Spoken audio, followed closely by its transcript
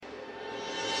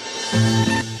Hello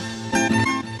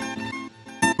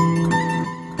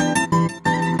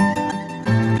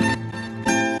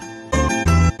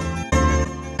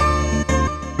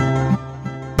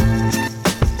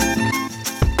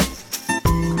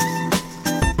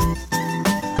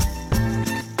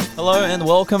and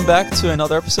welcome back to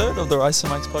another episode of the Rice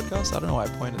and Mike's podcast. I don't know why I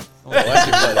pointed.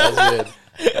 That was weird.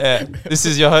 Yeah, this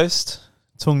is your host,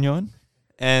 Tung Nguyen,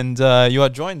 and you are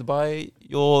joined by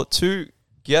your two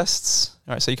guests.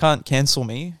 All right, so you can't cancel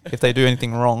me if they do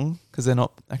anything wrong because they're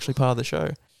not actually part of the show.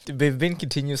 We've been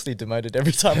continuously demoted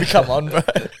every time we come on, bro.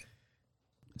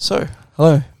 So,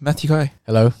 hello, Matthew Kai.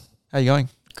 Hello. How you going?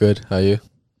 Good. How are you?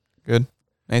 Good.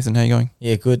 Nathan, how you going?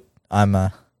 Yeah, good. I'm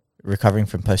recovering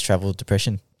from post-travel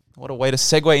depression. What a way to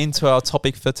segue into our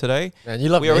topic for today. Man, you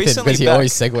love We are Nathan recently because he back.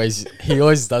 always segues. He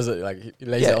always does it. Like he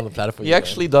lays it on the platter for you. He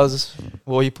actually does.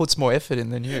 Well, he puts more effort in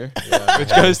than you, which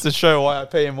goes to show why I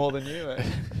pay him more than you. Eh?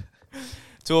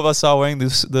 Two of us are wearing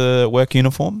the work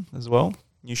uniform as well.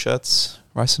 New shirts,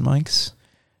 Rice and Mike's.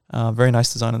 Very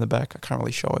nice design on the back. I can't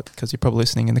really show it because you're probably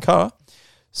listening in the car.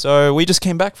 So we just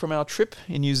came back from our trip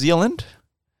in New Zealand,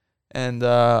 and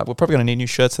we're probably going to need new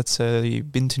shirts that say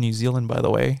 "Been to New Zealand," by the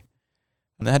way.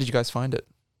 And how did you guys find it?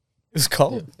 It was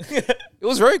cold. It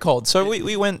was very cold. So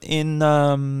we went in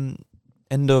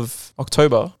end of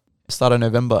October, start of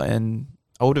November, and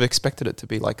I would have expected it to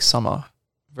be like summer,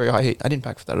 very high heat. I didn't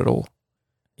pack for that at all.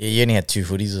 Yeah, you only had 2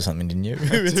 footies or something, didn't you?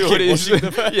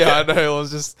 Yeah, I know. It was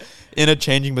just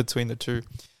interchanging between the two.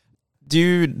 Do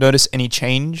you notice any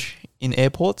change in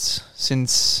airports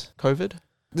since COVID?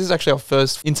 This is actually our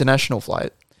first international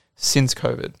flight since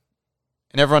COVID.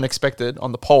 And everyone expected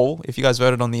on the poll, if you guys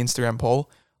voted on the Instagram poll,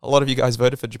 a lot of you guys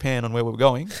voted for Japan on where we were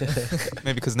going.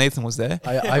 Maybe because Nathan was there.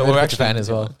 I But went we're to Japan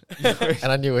as well, and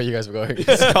I knew where you guys were going.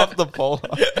 Stop the poll.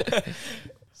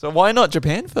 So why not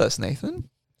Japan first, Nathan?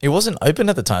 It wasn't open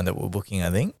at the time that we were booking, I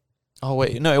think. Oh,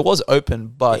 wait. No, it was open,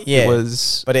 but Yeah. it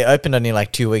was... But it opened only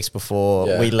like 2 weeks before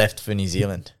Yeah. we left for New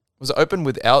Zealand. Was it open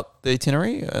without the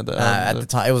itinerary? At the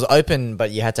time, it was open, but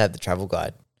you had to have the travel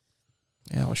guide.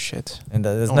 Yeah, well, shit. And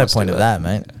there's No one no wants to point do of that. that,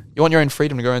 mate. You want your own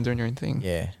freedom to go and do your own thing.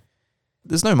 Yeah.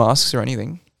 There's no masks or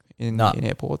anything in No.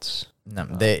 airports. No,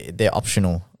 they're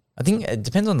optional. I think it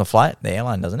depends on the flight, the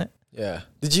airline, doesn't it? Yeah.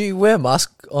 Did you wear a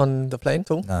mask on the plane,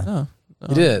 Tom? No. No.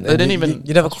 You didn't. They And didn't you, even...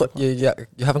 You never caught. You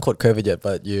haven't caught COVID yet,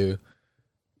 but you're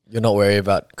not worried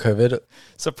about COVID.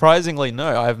 Surprisingly,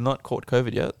 no. I have not caught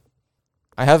COVID yet.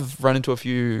 I have run into a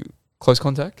few close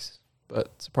contacts, but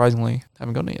surprisingly,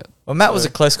 haven't gotten it yet. Well, Matt was So-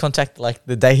 a close contact like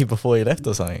the day before you left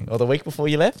or something, or the week before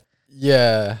you left.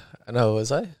 Yeah. I know.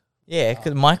 Was I? Yeah,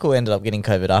 because Michael ended up getting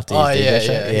COVID after his DJ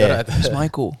show. Yeah. Who's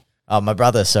Michael? Oh, my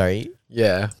brother, sorry,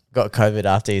 Yeah. got COVID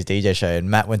after his DJ show, and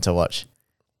Matt went to watch.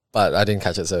 But I didn't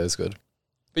catch it, so it was good.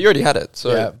 But you already had it,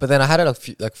 so... yeah. But then I had it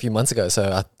a few months ago,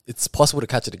 so it's possible to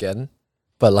catch it again.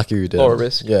 But lucky you did. Lower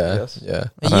risk, Yeah. yes. Yeah.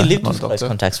 I And know, you lived not with a close doctor.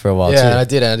 contacts for a while Yeah, and I too.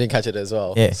 did, and I didn't catch it as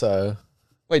well. Yeah. So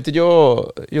Wait, did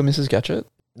your missus catch it?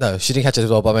 no, she didn't catch it as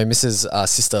well. But my missus'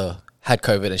 sister had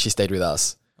COVID, and she stayed with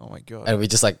us, Oh my god. and we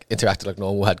just like interacted like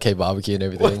normal. Had K barbecue and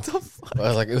everything. What the fuck? But I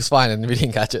was like, it was fine, and we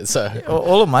didn't catch it. So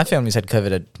All of my families had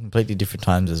COVID at completely different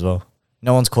times as well.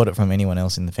 No one's caught it from anyone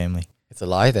else in the family. it's a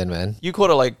lie, then, man. You caught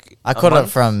it like... I a caught it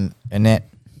month from Annette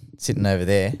sitting over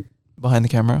there. behind the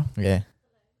camera. Yeah.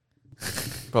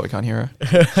 Probably can't hear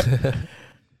her.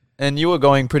 And you were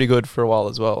going pretty good for a while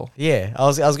as well. Yeah, I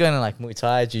was going to like Muay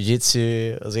Thai, Jiu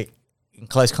Jitsu. I was like in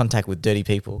close contact with dirty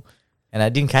people, and I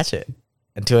didn't catch it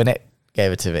until Annette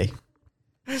gave it to me.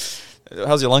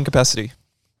 How's your lung capacity?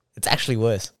 It's actually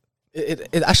worse.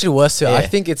 It actually works too. Yeah. I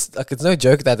think it's like it's no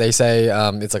joke that they say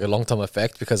it's like a long term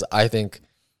effect, because I think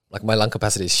like my lung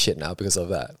capacity is shit now because of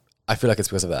that. I feel like it's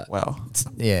because of that. Wow.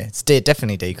 It's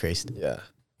definitely decreased. Yeah.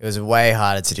 It was way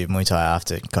harder to do Muay Thai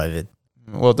after COVID.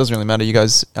 Well, it doesn't really matter. You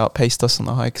guys outpaced us on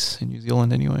the hikes in New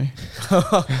Zealand anyway.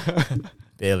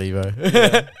 Barely, bro.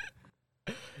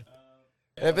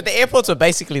 Yeah, but the airports were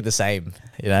basically the same,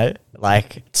 you know?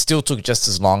 Like, it still took just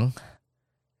as long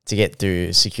to get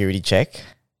through security check.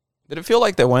 Did it feel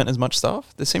like there weren't as much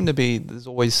staff? There's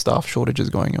always staff shortages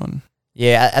going on.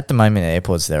 Yeah, at the moment at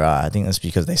airports there are. I think that's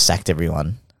because they sacked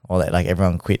everyone. Or that, like,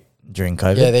 everyone quit during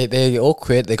COVID. Yeah, they all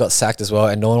quit. They got sacked as well,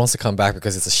 and no one wants to come back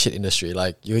because it's a shit industry.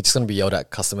 Like, you're just gonna be yelled at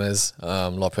customers, a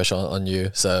lot of pressure on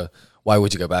you. So why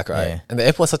would you go back, right? Yeah. And the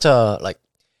airport's such a like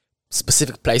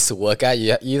specific place to work at.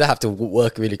 You either have to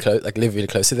work really close, like live really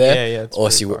close to there, Yeah, it's or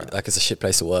pretty else far. like it's a shit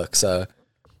place to work. So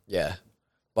yeah,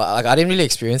 but like I didn't really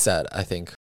experience that. I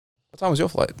think What time was your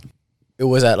flight? it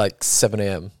was at like 7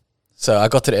 a.m. So I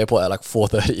got to the airport at like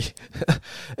 4:30,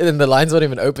 and then the lines weren't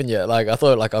even open yet. Like I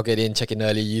thought, like I'll get in, check in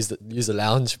early, use the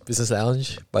lounge, business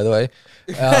lounge, by the way,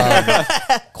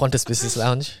 Qantas business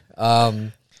lounge.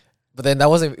 But then it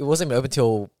wasn't even open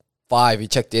till 5. We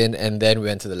checked in, and then we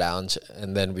went to the lounge,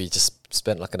 and then we just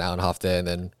spent like an hour and a half there, and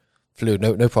then flew.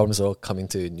 No problems at all coming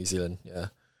to New Zealand. Yeah.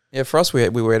 Yeah, for us, we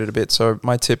waited a bit. So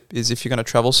my tip is if you're going to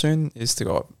travel soon, is to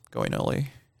go in early.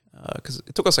 Because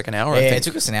it took us like an hour, I Yeah, think. it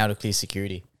took us an hour to clear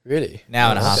security. Really? An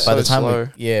hour and a half. okay. By the So time slow.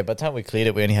 by the time we cleared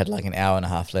it, we only had like an hour and a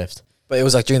half left. But it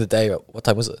was like during the day. What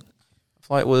time was it?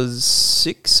 Flight was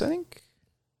 6, I think.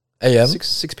 AM.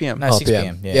 6 p.m. No, 6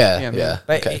 p.m. Yeah. Yeah. PM, Yeah.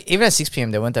 But Okay. even at 6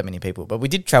 p.m, there weren't that many people. But we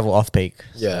did travel off peak.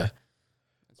 Yeah.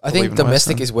 I probably think even worse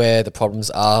domestic then. is where the problems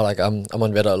are. Like I'm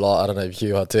on Reddit a lot. I don't know if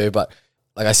you are too, but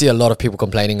like I see a lot of people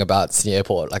complaining about Sydney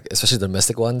Airport, like especially the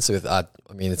domestic ones. With I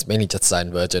mean, it's mainly Jetstar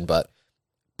and Virgin, but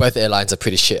both airlines are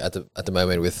pretty shit at the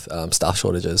moment with staff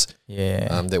shortages.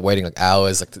 Yeah. They're waiting like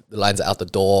hours. Like the lines are out the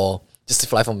door just to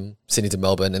fly from Sydney to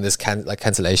Melbourne, and there's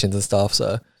cancellations and stuff.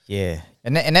 So Yeah.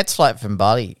 And Annette's flight from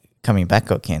Bali coming back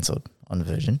got cancelled on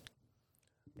Virgin.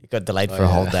 It got delayed for a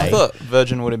whole yeah. day. I thought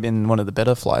Virgin would have been one of the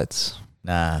better flights.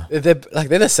 Nah. they're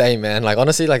the same, man. Like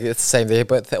honestly, like it's the same. They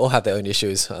all have their own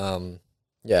issues.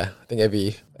 Yeah, I think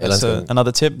every airline's That's going-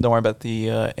 another tip. Don't worry about the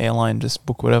airline. Just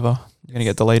book whatever. You're going to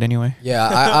get delayed anyway.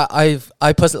 Yeah,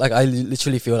 I personally, like, I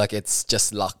literally feel like it's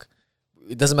just luck.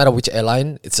 It doesn't matter which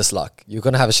airline, it's just luck. You're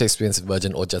gonna have a shit experience with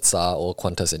Virgin or Jetstar or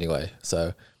Qantas anyway.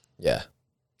 So, yeah.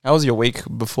 How was your week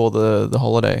before the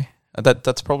holiday?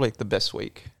 That's probably like the best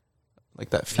week. Like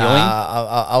that feeling.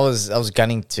 I was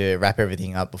gunning to wrap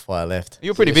everything up before I left.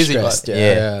 You were pretty You're busy, stressed, but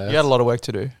yeah. you had a lot of work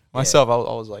to do. Myself, I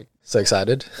was like, So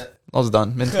excited. I was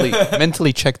done.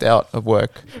 Mentally checked out of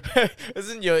work.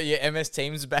 Isn't your MS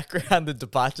Teams background the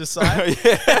departure sign?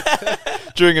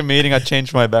 During a meeting, I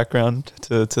changed my background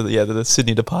to the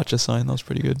Sydney departure sign. That was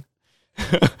pretty good.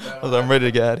 I'm ready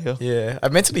to get out of here. Yeah. I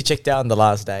mentally checked out on the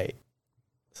last day.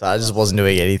 So I just wasn't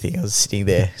doing anything. I was sitting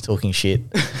there talking shit.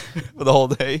 For the whole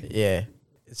day. Yeah.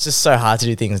 It's just so hard to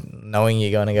do things knowing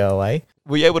you're going to go away.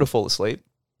 Were you able to fall asleep?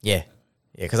 Yeah.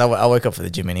 Yeah, because I woke up for the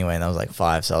gym anyway and I was like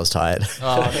 5, so I was tired.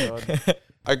 Oh, God.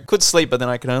 I could sleep, but then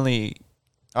I could only...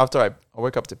 After I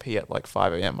woke up to pee at like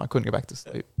 5 a.m., I couldn't go back to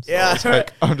sleep. So Yeah. I was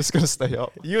like, I'm just going to stay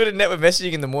up. You would have never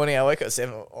messaging in the morning. I woke up at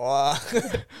 7.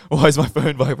 Oh. Why is my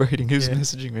phone vibrating? Who's Yeah.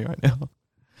 messaging me right now?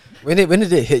 When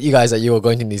did it hit you guys that you were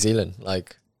going to New Zealand?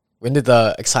 Like, when did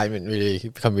the excitement really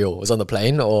become real? Was it on the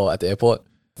plane or at the airport?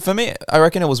 For me, I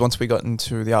reckon it was once we got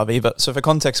into the RV. But so for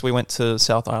context, we went to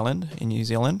South Island in New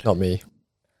Zealand. Not me.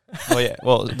 Oh yeah.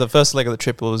 Well, the first leg of the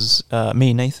trip was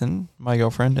me, Nathan, my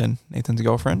girlfriend, and Nathan's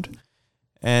girlfriend.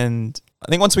 And I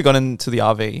think once we got into the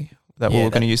RV that we Yeah, were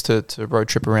going to use to road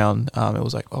trip around, it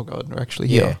was like, oh God, we're actually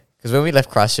Yeah. here. Because when we left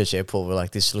Christchurch Airport, we are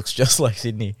like, this looks just like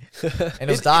Sydney. And it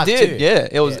was dark It did, too. yeah.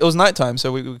 It was Yeah. it was nighttime,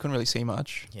 so we couldn't really see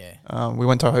much. Yeah. We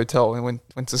went to a hotel. We went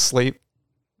to sleep.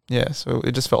 Yeah, so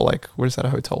it just felt like we're just at a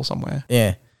hotel somewhere.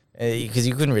 Yeah. Because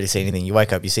you couldn't really see anything. You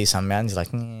wake up, you see some mountains, you're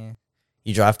like, yeah.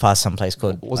 You drive past some place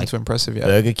called Wasn't like, too impressive yet.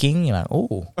 Burger King. You're like,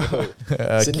 oh.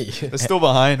 Sydney. They're still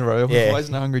behind, bro. Yeah. Why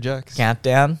isn't there Hungry Jacks?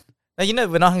 Countdown. Now, you know,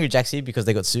 we're not Hungry Jacks here because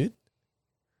they got sued.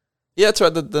 Yeah, that's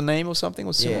right. The name or something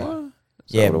was Yeah. similar. Is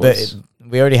that Yeah, what it but was?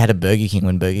 we already had a Burger King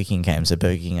when Burger King came, so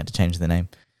Burger King had to change the name.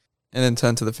 And then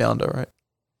turned to the founder, right?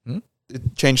 Hmm?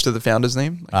 It changed to the founder's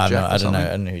name. Like I Jack or don't know. something. I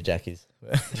don't know who Jack is.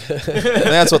 I think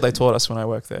that's what they taught us when I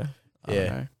worked there. I don't Yeah.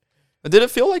 know. But did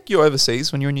it feel like you're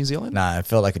overseas when you were in New Zealand? Nah, it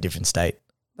felt like a different state.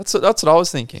 That's what I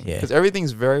was thinking. Yeah. Because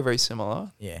everything's very, very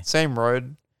similar. Yeah. Same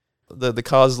road. The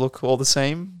cars look all the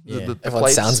same. Yeah. The Everyone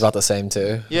plates. sounds about the same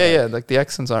too. Yeah. Like the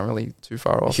accents aren't really too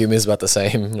far off. Humor's about the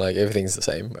same. Like everything's the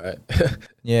same, right?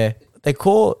 Yeah. They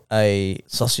call a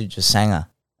sausage a sanger.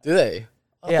 Do they?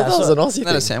 I Yeah, thought that I was saw- an Aussie Isn't that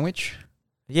a thing. sandwich?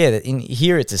 Yeah, in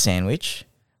here it's a sandwich,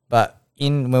 but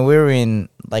when we were in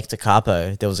Lake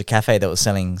Tekapo, there was a cafe that was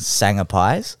selling sanger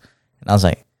pies, and I was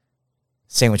like,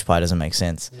 sandwich pie doesn't make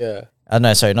sense. Yeah.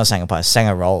 No, sorry, not sanger pies,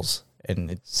 sanger rolls,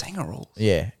 and Sanger rolls.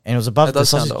 yeah, and it was above That the does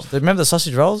sound sausage. off. Remember the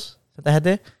sausage rolls that they had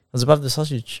there? It was above the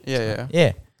sausage. Yeah.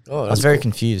 Yeah, Oh, I was that's very cool.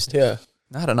 confused. Yeah.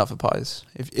 I had enough of pies.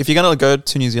 If you're going to go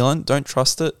to New Zealand, don't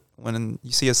trust it when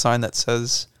you see a sign that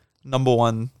says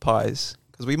 #1 pies.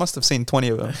 Because we must have seen 20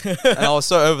 of them. And I was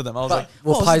so over them. I was like,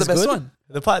 were oh, this pies is the best good? one.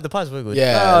 The pies were good.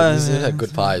 Yeah. New Zealand had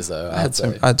good pies though. I I'd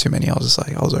say. had too many. I was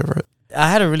over it. I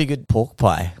had a really good pork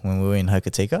pie when we were in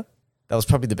Hokitika. That was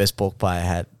probably the best pork pie I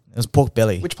had. It was pork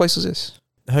belly. Which place was this?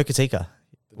 Hokitika,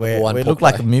 where One it pork looked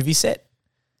like pie. a movie set.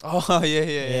 Oh, yeah.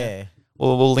 Yeah.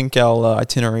 We'll link our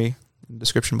itinerary in the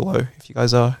description below. If you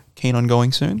guys are keen on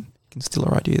going soon, you can steal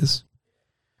our ideas.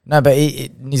 No, but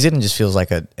New Zealand just feels like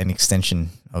an extension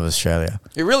of Australia.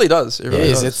 It really does. It really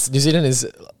does. It's New Zealand is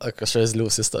like Australia's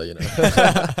little sister, you know.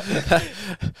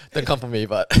 Don't come for me,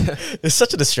 but It's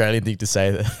such an Australian thing to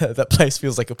say that that place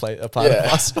feels like a part of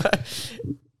us.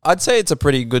 I'd say it's a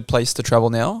pretty good place to travel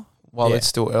now while Yeah. it's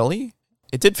still early.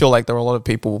 It did feel like there were a lot of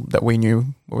people that we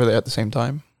knew were there at the same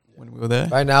time when we were there.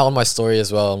 right now on my story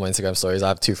as well, on my Instagram stories, I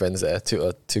have two friends there,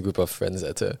 two group of friends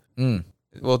there too. Mm.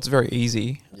 Well, it's very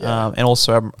easy. Yeah. And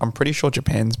also, I'm pretty sure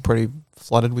Japan's pretty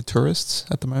flooded with tourists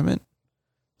at the moment.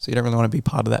 So you don't really want to be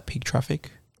part of that peak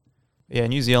traffic. Yeah,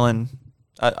 New Zealand,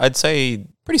 I'd say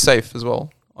pretty safe as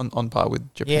well, on par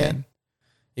with Japan.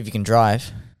 If you can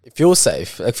drive. It feels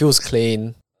safe. It feels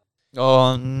clean.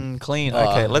 Oh, clean.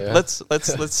 Okay, Yeah. let's stop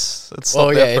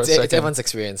Oh there yeah, for a it's second. everyone's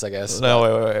experience, I guess.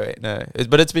 No, wait. No,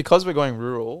 but it's because we're going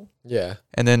rural. Yeah.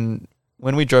 And then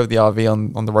when we drove the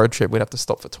RV on the road trip, we'd have to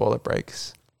stop for toilet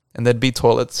breaks. And there'd be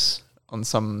toilets on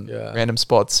some Yeah. random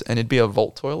spots, and it'd be a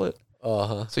vault toilet.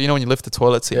 Uh-huh. So you know when you lift the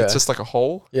toilet seat, it's Yeah. just like a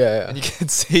hole, Yeah. and you can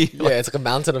see Yeah, it's like a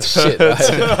mountain of shit.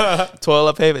 Right?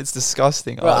 toilet paper. It's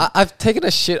disgusting. Bro, I've taken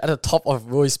a shit at the top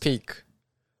of Roy's Peak.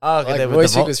 Oh, Like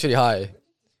Roy's Peak was pretty high.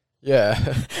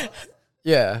 Yeah.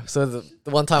 Yeah. So the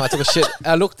one time I took a shit,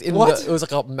 I looked in What? it was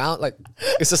like a mount, like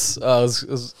it's just it was an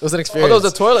Oh, there experience.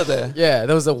 was a toilet there. Yeah,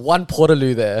 there was a one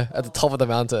portaloo there at the top of the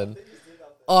mountain.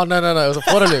 Oh no, it was a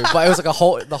portaloo, but it was like a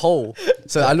hole, the hole.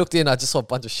 So I looked in, I just saw a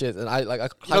bunch of shit, and I You're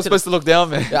not climbed to the, supposed to look down,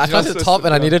 man. yeah, I You're climbed not to the supposed top, to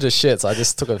and I look needed a shit, so I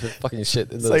just took a fucking shit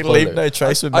in It's the like portaloo. leave no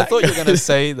trace with down. I Mac. thought you were gonna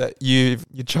say that you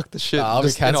chucked the shit. I'll be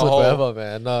just in a cancelled hole. forever,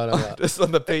 man. No. Just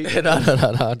on the peak.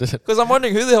 no. Because I'm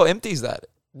wondering who the hell empties that.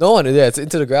 No one, yeah, it's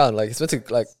into the ground. Like, it's meant to,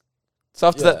 like, So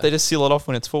after Yeah. that, they just seal it off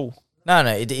when it's full. No,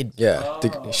 it yeah,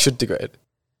 it should degrade.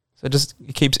 So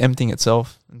it keeps emptying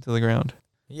itself into the ground.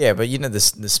 yeah, but you know the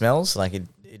smells, like it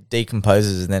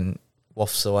decomposes and then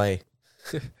wafts away.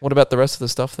 What about the rest of the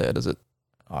stuff there? Does it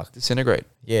Oh, disintegrate?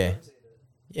 yeah.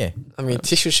 I mean,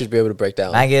 tissue should be able to break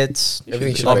down. Maggots.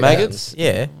 Everything should Oh, break maggots?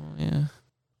 Yeah.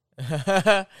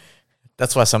 Yeah.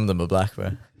 That's why some of them are black,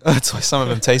 bro. That's why some of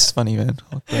them taste funny, man.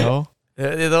 What the hell?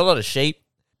 There's a lot of sheep.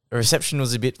 The reception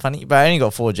was a bit funny, but I only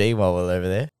got 4G while we were over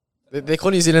there. They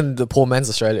call New Zealand the poor man's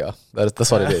Australia.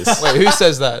 That's what it is. Wait, who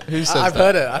says that? Who says I've that?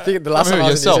 heard it. I think the last From time who?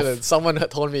 I was in New Yourself? Zealand, someone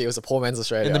had told me it was a poor man's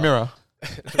Australia. In the mirror.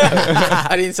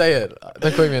 I didn't say it.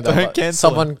 Don't quote me on that. Don't but cancel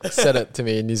someone said it to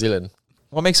me in New Zealand.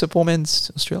 What makes a poor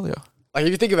man's Australia? Like,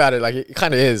 if you think about it, like, it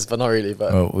kind of is, but not really.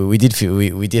 But Well, we did feel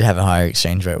we did have a higher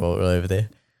exchange rate while we were over there.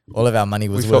 All of our money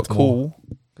was We worth felt more. cool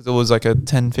because it was like a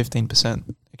 10-15%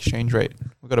 exchange rate.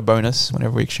 We got a bonus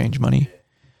whenever we exchange money.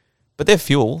 But their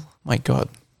fuel, my God,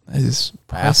 that is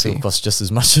Our fuel pricey. cost just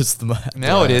as much as the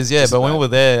Now it is, yeah. just But when we about. were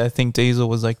there, I think diesel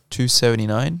was like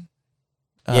 $2.79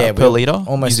 Yeah, per we- litre.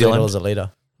 almost New $3 Zealand. a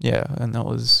litre. Yeah, and that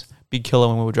was big killer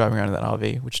when we were driving around in that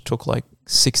RV, which took like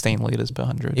 16 litres per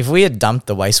 100. If we had dumped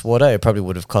the wastewater, it probably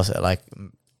would have cost it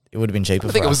it would have been cheaper.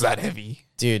 I think for it was us. that heavy.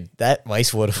 Dude, that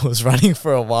wastewater was running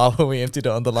for a while when we emptied it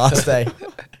on the last day.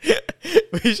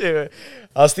 I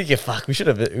was thinking, fuck, we should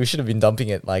have been dumping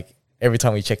it like every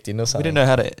time we checked in or We something. didn't know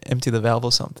how to empty the valve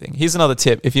or something. Here's another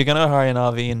tip. If you're going to hire an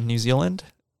RV in New Zealand,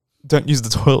 don't use the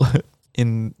toilet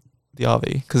in the RV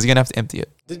because you're going to have to empty it.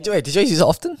 did you guys use it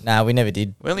often? Nah, we never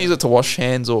did. We only use it to wash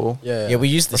hands or Yeah, we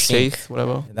used the brush sink. teeth,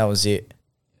 whatever. That was it.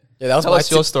 Yeah, that was Tell my us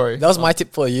your tip. story. That was my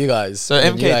tip for you guys. So I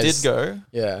mean, MK you guys- did go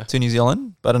Yeah, to New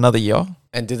Zealand, but another year.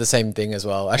 and did the same thing as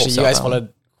well. Actually, you South guys Island.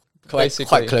 followed quite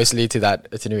Basically. closely to that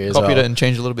itinerary as Copied well. it and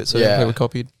changed a little bit, so Yeah. MK we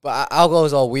copied. But our goal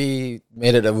as well, we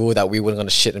made it a rule that we weren't going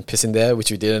to shit and piss in there,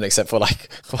 which we didn't, except for like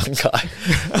one guy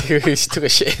who took a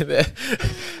shit in there.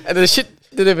 And the shit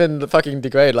didn't even fucking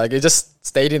degrade, like it just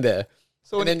stayed in there.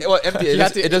 So And when then empty he it, had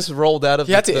just, to- it just rolled out of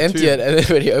He had to the empty tube. it, and then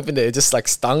when he opened it, it just like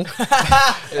stung.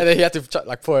 And then he had to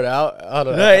like pour it out. I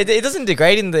don't know. No, it doesn't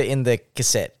degrade in the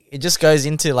cassette. It just goes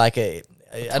into like I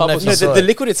don't know if of you No, saw the it.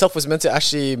 liquid itself was meant to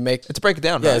actually make. To break it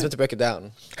down, Yeah, right? it's meant to break it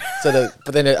down. But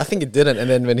then I think it didn't. And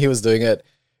then when he was doing it,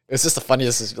 it was just the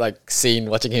funniest like scene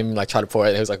watching him like try to pour it.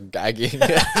 And he was like gagging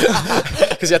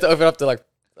because you had to open up the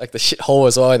like the shit hole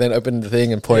as well, and then open the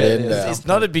thing and pour Yeah, it in. yeah, Yeah. It's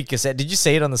not a big cassette. Did you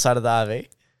see it on the side of the RV?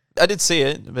 I did see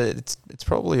it, but it's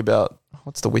probably about,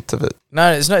 what's the width of it?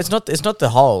 No, it's not. It's not the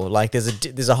hole. Like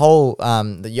there's a hole.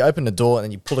 That you open the door and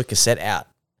then you pull a cassette out,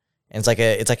 and it's like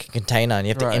a container, and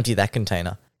you have to Right. empty that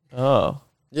container. Oh.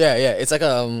 Yeah, it's like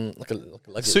a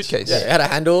luggage. Suitcase. Yeah, it had a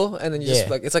handle, and then you Yeah. just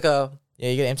like it's like a. Yeah,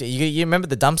 you got to empty. You remember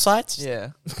the dump sites? Yeah.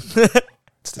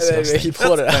 It's And then disgusting. he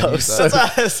poured it Don't out. use So,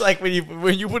 that. It's like when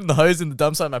you put the hose in the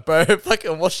dump site, my bro,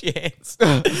 fucking wash your hands.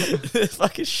 There's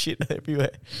fucking shit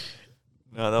everywhere.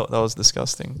 No, that was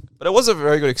disgusting. But it was a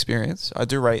very good experience. I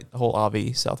do rate the whole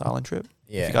RV South Island trip.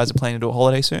 Yeah. If you guys are planning to do a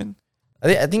holiday soon,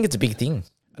 I think it's a big thing.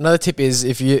 Another tip is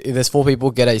if there's 4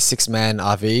 people, get a 6-man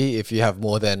RV. If you have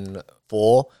more than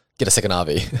 4, get a second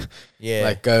RV. Yeah.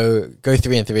 Like go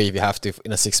 3 and 3 if you have to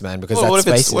in a 6-man because well, that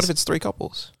space. what if it's 3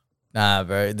 couples? Nah,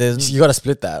 bro. There's you got to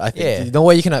split that. I think. Yeah. No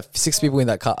way you can have 6 people in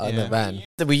that car in Yeah. the van.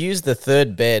 we used the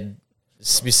third bed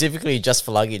specifically just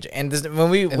for luggage, and when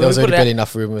we And there was put already it out- barely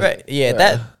enough room. Right,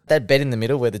 yeah, that bed in the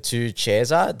middle where the 2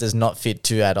 chairs are does not fit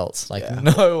 2 adults. Like Yeah.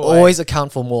 no way. Always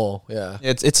account for more. Yeah.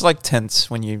 Yeah, it's like tents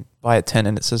when you buy a tent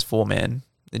and it says 4 man.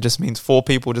 It just means 4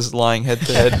 people just lying head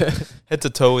to head, head to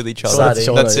toe with each other. Shoulder to That's,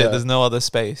 shoulder, that's it. yeah. There's no other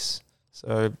space.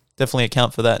 So definitely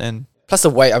account for that. And Plus the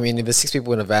weight. I mean, if there's 6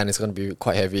 people in a van, it's going to be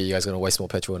quite heavy. You guys are going to waste more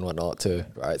petrol and whatnot too,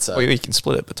 right? So you can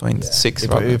split it between Yeah. 6. We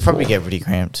rather than probably 4. get pretty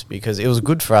cramped because it was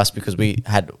good for us because we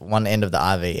had one end of the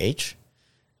RV each,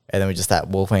 and then we just that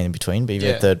walkway in between. But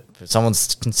if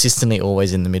someone's consistently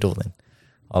always in the middle, then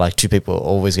or like 2 people are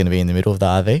always going to be in the middle of the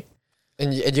RV.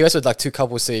 and you guys were like 2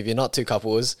 couples. So if you're not 2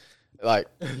 couples, like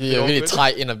you're really awkward.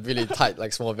 tight in a really tight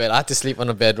like small bed. I had to sleep on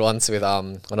a bed once with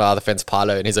one of our other friends,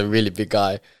 Paolo, and he's a really big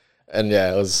guy. And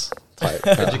yeah, it was tight.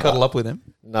 Did you cuddle up with him?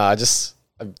 No, I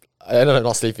ended up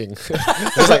not sleeping.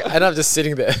 It was like I ended up just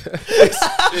sitting there.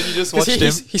 Did you just 'Cause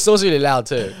he snores really loud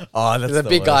too. Oh, He's a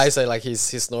big guy, so like his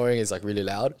snoring is like really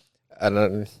loud. And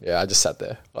then I just sat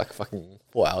there like fucking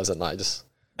 4 hours at night. Just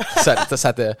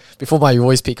sat there before my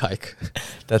voice peak hike.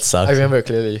 That sucks. I remember it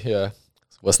clearly. Yeah,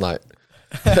 worst night.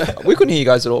 We couldn't hear you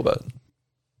guys at all, but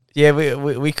Yeah,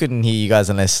 we couldn't hear you guys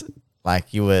unless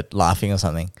like you were laughing or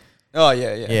something. oh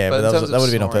yeah. Yeah, but in that terms would of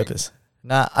have been on snoring- purpose.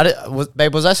 Nah,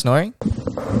 babe, was I snoring?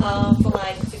 For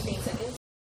like 15 seconds.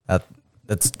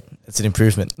 It's an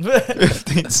improvement.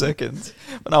 15 seconds.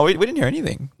 But no, we didn't hear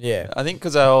anything. Yeah. I think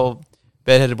because our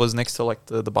bedhead was next to like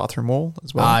the bathroom wall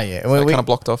as well. Yeah. So it We kind of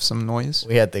blocked off some noise.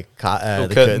 we had the Little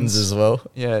curtains as well.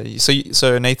 Yeah.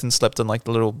 So Nathan slept in like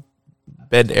the little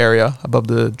bed area above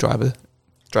the driver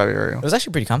area. It was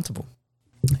actually pretty comfortable.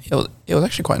 It was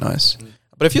actually quite nice.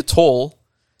 But if you're tall,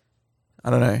 I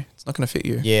don't know. It's not going to fit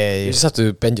you. Yeah. You just have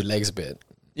to bend your legs a bit.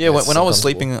 Yeah, when It's I was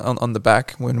uncomfortable. sleeping on the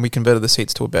back, when we converted the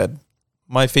seats to a bed,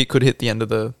 my feet could hit the end of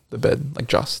the bed, like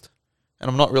just. And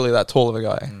I'm not really that tall of a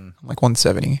guy. I'm like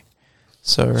 170.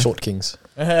 So, Short kings.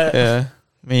 yeah,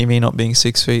 me not being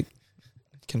 6 feet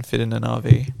can fit in an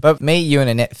RV. But me, you, and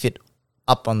Annette fit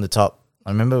up on the top.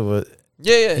 I remember.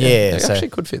 Yeah. Yeah, It so- actually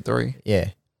could fit 3. Yeah.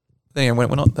 Then again,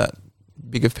 we're not that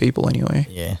big of people anyway.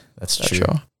 Yeah. That's That's true.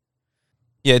 sure.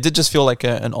 Yeah, it did just feel like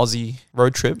an Aussie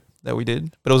road trip that we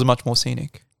did, but it was much more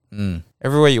scenic. Mm.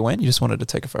 Everywhere you went, you just wanted to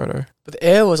take a photo. But the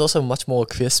air was also much more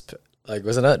crisp. Like,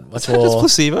 wasn't it? Much Is that just more.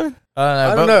 placebo?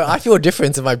 I don't know. I feel a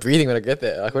difference in my breathing when I get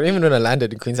there. Like even when I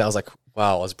landed in Queensland, I was like,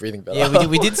 "Wow, I was breathing better." Yeah,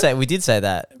 we did say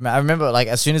that. I remember like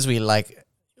as soon as we like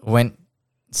went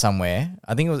somewhere,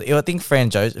 I think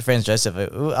Franz Joseph.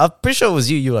 I'm pretty sure it was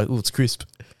you. You were like, "Oh, it's crisp."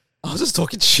 I was just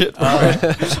talking shit. Bro.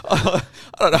 I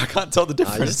don't know. I can't tell the Nah,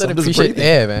 difference. you just don't I'm just appreciate breathing.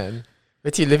 air, man.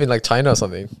 Wait till you live in like China or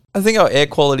something. I think our air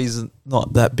quality is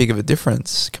not that big of a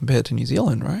difference compared to New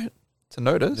Zealand, right? To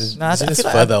notice. Nah, I It's feel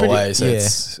like further pretty- away, so yeah.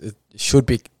 it should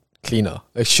be cleaner.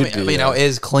 It should I be. mean, yeah. our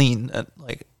air's clean,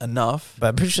 like enough. But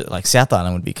I'm pretty sure like South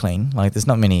Island would be clean. Like there's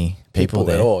not many people at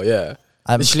there. all. Yeah,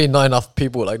 literally not enough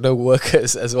people. Like no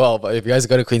workers as well. But if you guys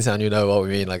go to Queenstown, you know what we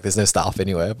mean. Like there's no staff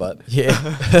anywhere. But Yeah.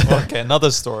 Okay, another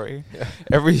story.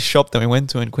 Every shop that we went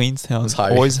to in Queenstown Was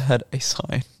hiring. always had a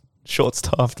sign,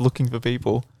 short-staffed, looking for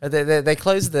people. They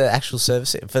closed the actual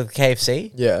service for the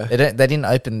KFC. yeah. They didn't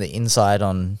open the inside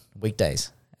on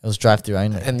weekdays. It was drive-through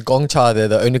only. And Gongcha there,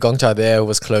 the only Gongcha there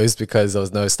was closed because there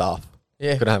was no staff.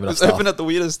 Yeah. Couldn't have It enough was staff. open at the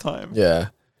weirdest time. Yeah,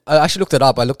 I actually looked it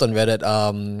up. I looked on Reddit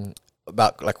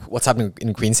about like what's happening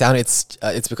in Queenstown. It's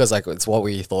because like it's what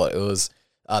we thought it was.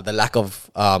 The lack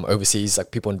of overseas like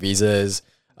people on visas.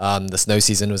 The snow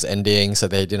season was ending, so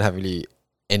they didn't have really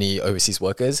any overseas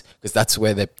workers because that's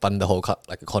where they fund the whole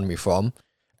like economy from.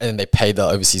 And then they pay the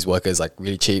overseas workers like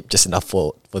really cheap, just enough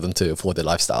for them to afford their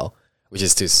lifestyle, which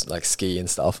is to like ski and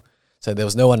stuff. So there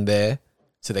was no one there,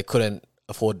 so they couldn't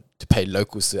afford to pay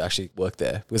locals to actually work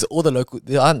there because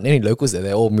there aren't any locals there.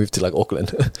 They all moved to like Auckland.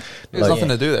 There's nothing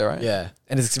to do there, right? Yeah,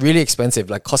 and it's really expensive.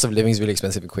 Like cost of living is really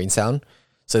expensive in Queenstown.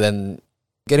 So then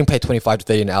getting paid 25 to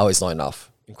 30 an hour is not enough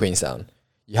in Queenstown.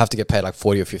 You have to get paid like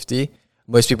 40 or 50.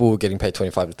 Most people were getting paid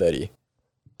 25 to 30,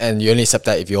 and you only accept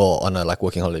that if you're on a like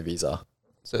working holiday visa.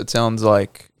 So it sounds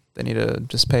like they need to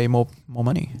just pay more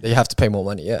money. You have to pay more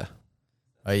money. Yeah.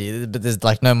 Oh, yeah, but there's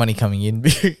like no money coming in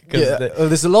because Well,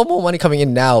 there's a lot more money coming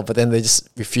in now, but then they're just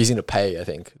refusing to pay. I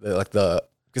think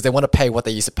because they want to pay what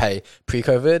they used to pay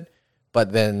pre-COVID,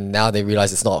 but then now they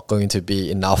realize it's not going to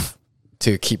be enough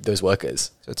to keep those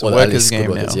workers. So it's a Or at workers' least good game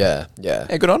workers. now. Yeah, yeah,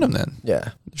 Yeah, good on them then. yeah.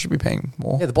 They should be paying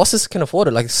more. Yeah, the bosses can afford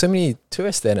it. Like, so many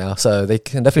tourists there now, so they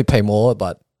can definitely pay more.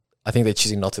 But I think they're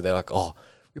choosing not to. They're like, oh,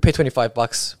 we paid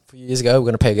 $25 a few years ago. We're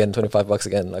gonna pay again $25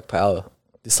 again, like per hour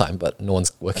this time. But no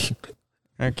one's working.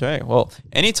 Okay, well,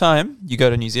 anytime you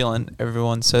go to New Zealand,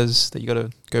 everyone says that you got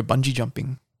to go bungee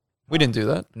jumping. We didn't do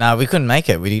that. No, we couldn't make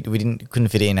it. We couldn't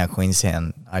fit it in our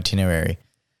Queenstown itinerary.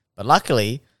 But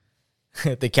luckily,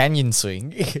 the canyon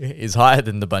swing is higher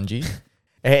than the bungee,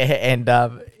 and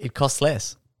it costs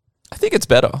less. I think it's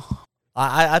better.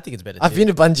 I think it's better. I've too. been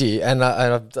to bungee and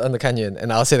I've done the canyon,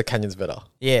 and I'll say the canyon's better.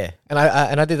 Yeah, And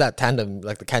I did that tandem,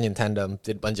 like the canyon tandem,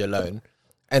 did bungee alone,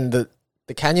 and the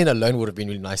canyon alone would have been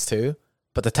really nice too.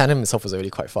 But the tandem itself was already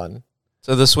quite fun.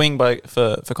 So the swing,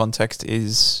 for context,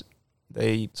 is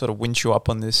they sort of winch you up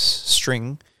on this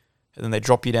string, and then they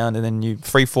drop you down, and then you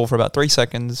free fall for about 3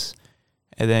 seconds,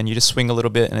 and then you just swing a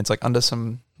little bit, and it's like under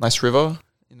some nice river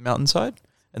in the mountainside,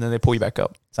 and then they pull you back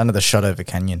up. it's under the Shotover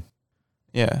Canyon.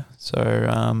 Yeah, so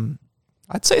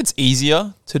I'd say it's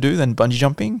easier to do than bungee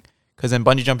jumping, because then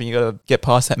bungee jumping you got to get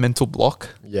past that mental block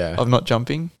Yeah, of not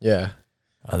jumping. yeah.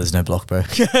 Oh, there's no block, bro.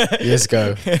 Years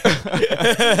ago.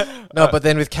 No, but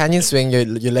then with canyon swing,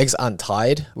 your legs aren't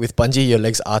tied. With bungee, your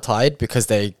legs are tied because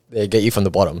they get you from the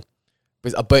bottom.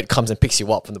 Because a boat comes and picks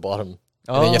you up from the bottom,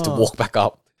 and then you have to walk back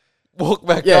up. Walk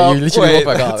back Yeah, up. you literally Wait,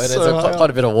 walk back up, and that's it's so high quite up.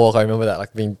 a bit of walk. I remember that,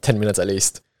 like being 10 minutes at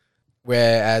least.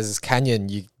 Whereas canyon,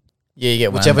 you Yeah, you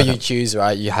get whichever wound you back up. choose,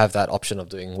 right, you have that option of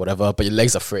doing whatever, but your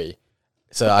legs are free.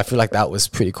 So I feel like that was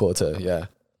pretty cool too. Yeah,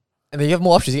 and then you have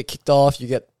more options. You get kicked off, you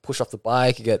get pushed off the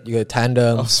bike, you get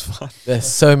tandem. That was fun. There's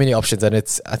so many options, and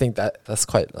I think that's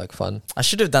quite like fun. I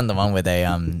should have done the one where they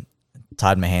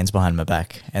tied my hands behind my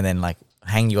back and then like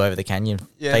hang you over the canyon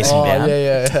Yeah. facing Oh down.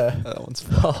 yeah. That one's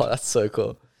fun. Oh, that's so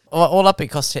cool. All up, it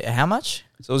cost how much?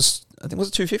 So it was, I think, was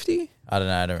it 250? I don't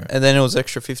know. I don't remember. And then it was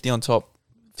extra 50 on top.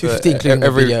 for 250 including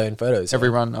every the video and photos. every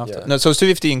yeah. run after. Yeah. No, so it's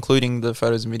 250 including the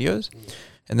photos and videos,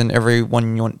 and then every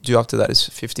one you want to do after that is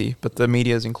 50. But the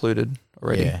media is included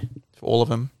already Yeah, for all of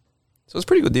them. So it's a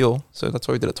pretty good deal. So that's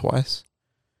why we did it twice.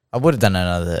 I would have done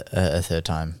another a third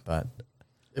time, but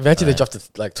Eventually they Right. dropped to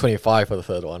like 25 for the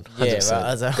third one. yeah, 100%. right,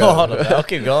 I was like, Go. hold on, I'll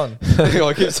keep going.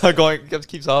 It keeps on going,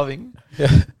 keeps halving.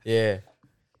 Yeah,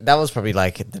 that was probably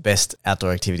like the best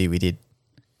outdoor activity we did.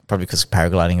 Probably because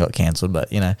paragliding got cancelled,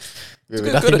 but you know, It's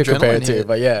good- nothing good to compare it adrenaline to. hit.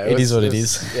 But yeah, It is what it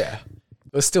was- is. Yeah,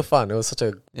 it was still fun. It was such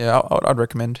a Yeah, I'd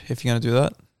recommend if you're going to do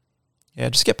that. Yeah,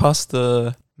 just get past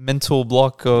the mental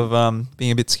block of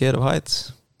being a bit scared of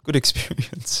heights. Good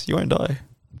experience. You won't die.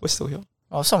 We're still here.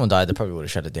 well, if someone died, they probably would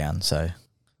have shut it down. So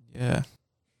Yeah.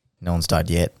 no one's died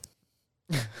yet.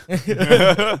 No,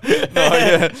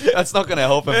 yeah, that's not going to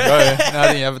help him go. Now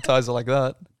that you advertise it like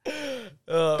that.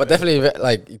 But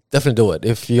definitely do it.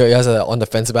 If you guys are on the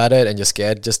fence about it and you're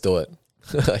scared, just do it.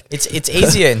 Like, It's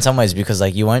easier in some ways because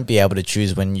like you won't be able to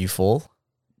choose when you fall.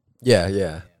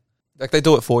 yeah. Like they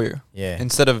do it for you. Yeah,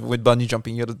 Instead of with bungee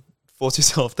jumping, you got to force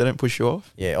yourself. They don't push you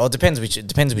off. yeah. Or it depends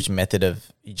which method of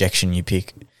ejection you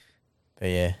pick. But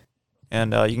yeah,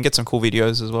 And you can get some cool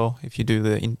videos as well if you do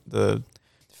the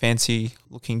fancy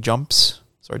looking drops.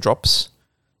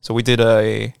 So we did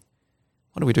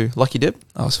what do we do? Lucky dip.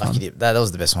 That was fun. lucky dip. That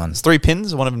was the best one. It's 3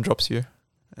 pins. One of them drops you.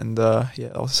 And yeah,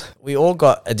 that was. We all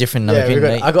got a different number Yeah, pin.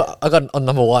 mate. I got on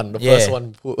number one. The Yeah. first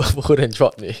one wouldn't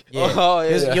drop me. Yeah. Oh, yeah,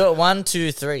 Because yeah. You're 1,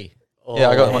 2, 3. Yeah,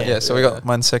 I got Oh, one. Yeah, so we got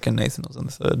mine second. Nathan was on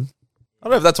the third. I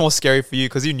don't know if that's more scary for you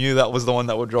because you knew that was the one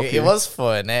that would drop It you. was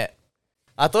for a net.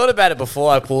 I thought about it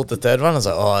before I pulled the third one. I was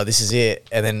like, oh, this is it.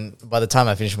 And then by the time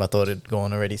I finished, I thought it'd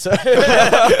gone already. So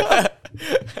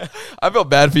I felt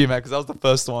bad for you, man, because that was the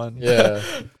first one. Yeah,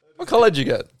 What color did you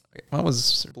get? Mine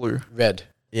was blue. red.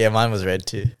 yeah, mine was red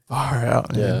too. Far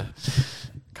out. Yeah, Man.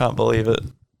 Can't believe it.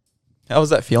 How was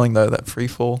that feeling though? That free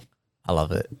fall. I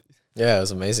love it. yeah, it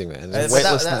was amazing, man. But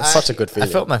Weightlessness, that- such a good I feeling.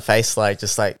 felt my face like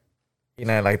just like, you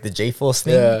know, like the G-force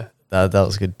thing. Yeah. That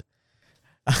was good.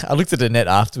 I looked at the net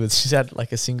afterwards. She had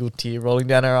like a single tear rolling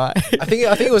down her eye. I think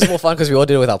it was more fun because we all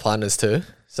did it with our partners too.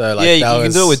 So like yeah, that you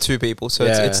can do it was- with 2 people, so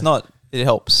Yeah. it's not. It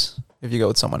helps if you go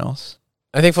with someone else.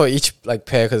 I think for each like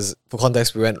pair, because for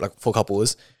context we went like 4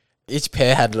 couples. Each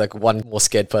pair had like one more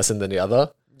scared person than the other.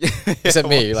 Except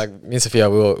me, like me and Sophia,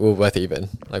 we were both even.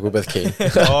 Like we were both keen.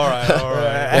 all right.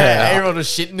 Yeah. Everyone was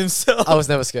shitting himself. I was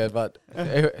never scared, but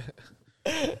I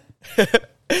Wouldn't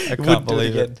can't do it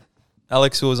believe it.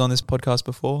 Alex, who was on this podcast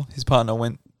before, his partner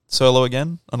went solo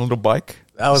again on a little bike.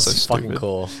 that was So fucking stupid.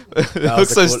 cool. It That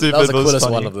looks so the stupid. That was the but it coolest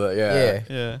funny. one of the Yeah.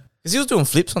 Yeah. Because he was doing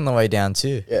flips on the way down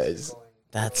too. Yeah, it's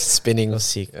That's spinning.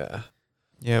 sick. Yeah.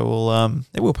 Yeah,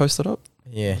 we'll post it up.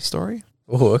 Yeah. Story.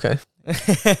 Oh, okay.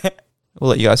 We'll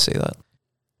let you guys see that.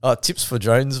 Oh, tips for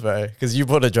drones, bro. Because you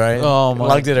bought a drone. Oh my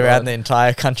lugged it God. around the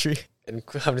entire country. And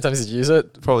how many times did you use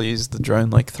it? Probably used the drone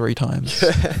like 3 times.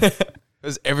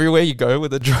 Because everywhere you go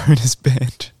with a drone is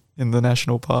banned in the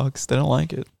national parks. They don't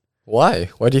like it. Why?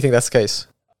 Why do you think that's the case?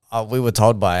 We were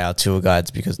told by our tour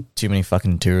guides because too many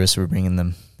fucking tourists were bringing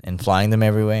them and flying them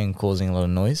everywhere and causing a lot of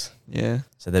noise. Yeah.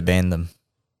 So they banned them.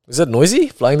 Is it noisy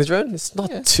flying the drone? It's not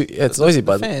Yeah. too. Yeah, it's noisy, The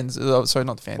but fans. Sorry,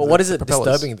 not the fans. but what the is it propellers.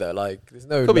 disturbing though? Like, there's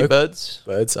no Could be no birds.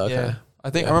 birds. Okay. Yeah. I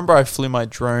think Yeah. I remember I flew my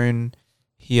drone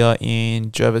here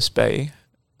in Jervis Bay.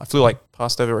 I flew like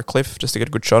past over a cliff just to get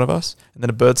a good shot of us, and then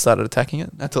a bird started attacking it.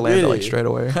 I had to land it like Really? straight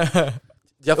away. Do you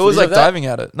have It was footage like of that? diving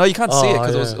at it. No, you can't see it Oh,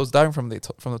 because yeah. it was diving from the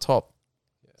top.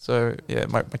 So yeah,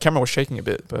 my camera was shaking a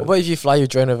bit. But What about if you fly your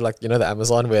drone over, like, you know, the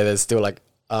Amazon where there's still like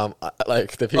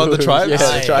like the people the who- tribes? Yeah,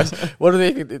 Ah, the yeah. tribes. What do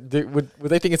they think? Would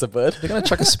they think it's a bird? they're gonna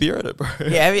chuck a spear at it, bro.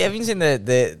 Yeah, have you seen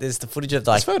there's the footage of There's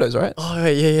like photos, right? Oh yeah,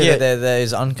 yeah, yeah, yeah. they're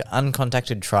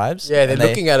uncontacted tribes. Yeah, they're and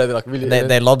looking at it like really.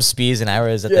 they lob spears and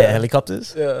arrows at Yeah. their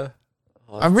helicopters. Yeah.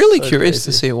 Oh, I'm really so curious to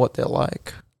crazy. see what they're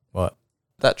like. What?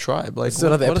 That tribe, like Let's do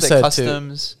another what are their episode too.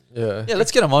 customs? Yeah. Yeah,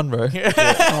 let's get them on, bro.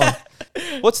 Come on.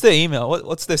 What's their email?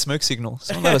 What's their smoke signal?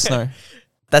 Someone let us know.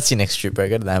 That's your next trip, bro.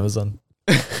 Go to the Amazon.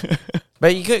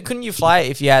 But couldn't you fly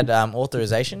if you had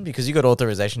authorization? Because you got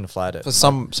authorization to fly it. For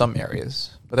some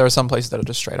areas, but there are some places that are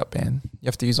just straight up banned. You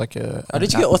have to use like a. How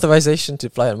did you an get app. authorization to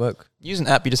fly at Merc? Use an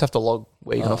app. You just have to log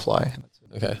where you're Oh. gonna fly.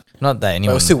 Okay. Not that But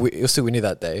anyone. it was still windy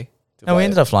that day. to No, we fly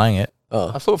ended it. up flying it.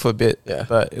 Oh, I flew it for a bit, yeah.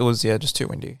 but it was just too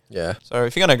windy. Yeah. So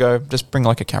if you're gonna go, just bring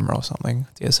like a camera or something,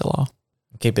 DSLR.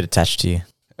 Keep it attached to you.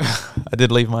 I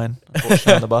did leave mine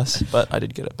unfortunately on the bus, but I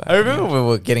did get it back. I remember when we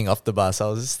were getting off the bus, I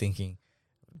was just thinking,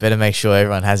 better make sure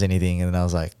everyone has anything. And then I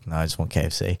was like, no, I just want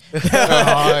KFC.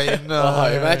 Oh, no. Oh,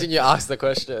 imagine you asked the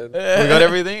question. we got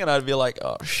everything, and I'd be like,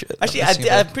 oh shit. I'm Actually, missing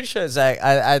I'm a pretty sure it's like,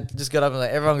 I just got up and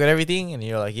like, everyone got everything? And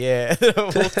you're like, yeah. And I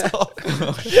walked off.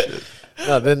 Oh, shit.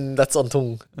 No, then that's on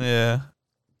Tung. Yeah.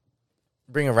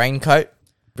 Bring a raincoat.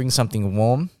 Bring something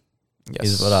warm Yes.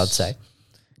 is what I'd say.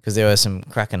 Because there were some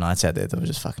cracker nights out there that were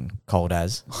just fucking cold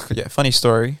as. Yeah, funny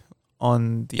story.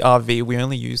 On the RV, we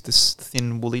only used this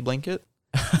thin woolly blanket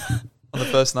on the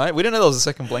first night. We didn't know there was a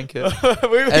second blanket.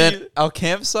 And then our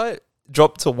campsite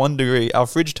dropped to 1 degree. Our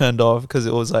fridge turned off because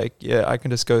it was like, yeah, I can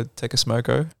just go take a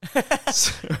smoko.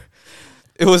 So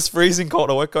it was freezing cold.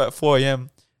 I woke up at 4 a.m.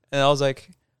 and I was like,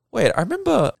 wait, I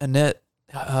remember Annette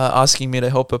asking me to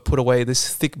help her put away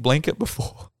this thick blanket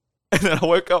before. And then I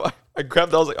woke up, I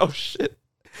grabbed it, I was like, oh shit.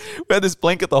 We had this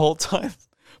blanket the whole time.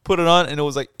 Put it on and it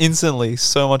was like instantly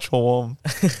so much more warm.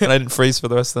 And I didn't freeze for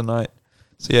the rest of the night.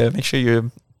 So yeah, make sure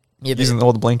you're Yeah, using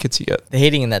all the blankets you get. the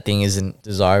heating in that thing isn't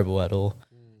desirable at all.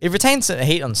 It retains some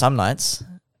heat on some nights,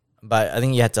 but I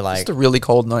think you had to like. Just the really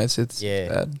cold nights, it's Yeah.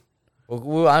 bad. We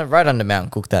were right under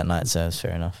Mount Cook that night, so it's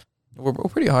fair enough. We're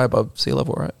pretty high above sea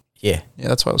level, right? Yeah, Yeah,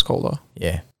 that's why it was colder.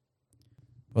 yeah.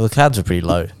 Well, the clouds were pretty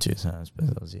low too, so I suppose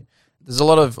that was it. There's a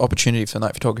lot of opportunity for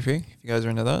night photography, if you guys are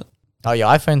into that. Oh, your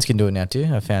iPhones can do it now too.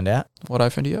 I found out. What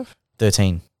iPhone do you have?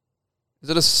 13. Is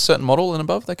it a certain model and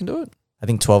above that can do it? I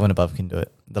think 12 and above can do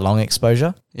it. The long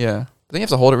exposure. Yeah. I think you have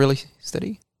to hold it really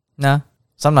steady. Nah.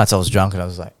 Some nights I was drunk and I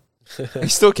was like,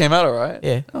 It still came out all right.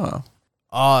 yeah. Oh.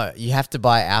 Oh, you have to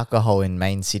buy alcohol in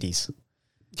main cities.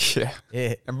 Yeah.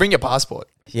 Yeah. And bring your passport.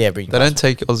 Yeah, bring They don't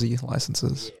take Aussie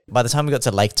licenses. By the time we got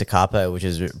to Lake Takapa, which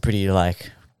is a pretty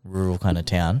like rural kind of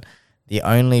town, the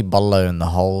only bottle in the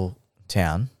whole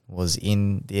town was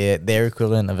in their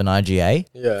equivalent of an IGA.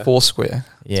 Yeah. Foursquare.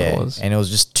 Yeah, all it was. and it was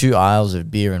just 2 aisles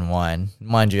of beer and wine.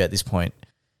 Mind you, at this point,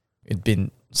 it'd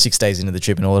been 6 days into the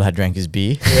trip, and all I had drank is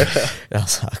beer. Yeah. I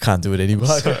was like, I can't do it anymore.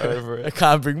 So over it. I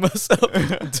can't bring myself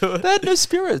to it. They had no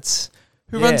spirits.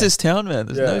 Who Yeah. runs this town, man?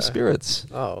 There's no Yeah. spirits.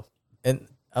 Oh. And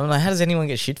I'm like, how does anyone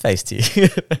get shit faced here?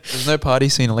 There's no party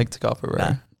scene in Lake Takapa, bro.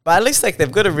 Nah. But at least like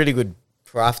they've got a really good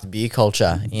craft beer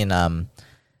culture in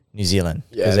New Zealand.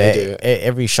 Yeah, 'Cause they do.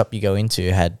 Every shop you go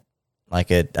into had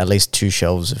like at least 2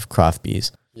 shelves of craft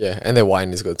beers. Yeah, and their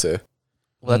wine is good too.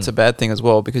 Well, that's a bad thing as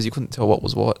well because you couldn't tell what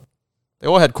was what. They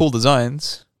all had cool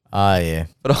designs, Ah, yeah.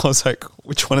 but I was like,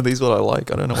 which one of these would I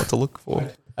like? I don't know what to look for.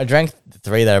 I drank the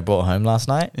 3 that I brought home last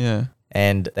night, Yeah.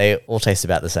 and they all taste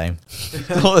about the same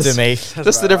Well, to it's me.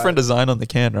 just the different design on the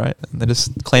can, right? And they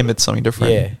just claim it's something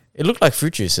different. Yeah, it looked like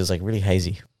fruit juice. It was like really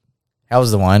hazy. How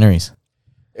was the wineries?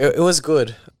 It was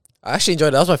good. I actually enjoyed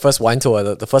it. That was my first wine tour.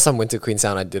 The first time I went to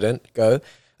Queenstown, I didn't go.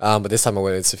 But this time I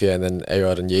went with Sophia and then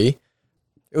Arod and Yi.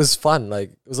 It was fun. Like,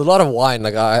 it was a lot of wine.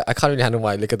 Like, I can't really handle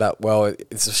my liquor that well.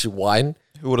 It's actually wine.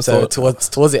 Who would have So thought?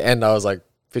 towards the end, I was like,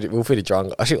 we were pretty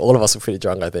drunk. Actually, all of us were pretty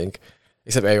drunk, I think,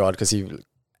 except A-Rod because he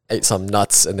ate some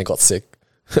nuts and then got sick.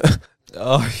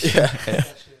 Oh Yeah.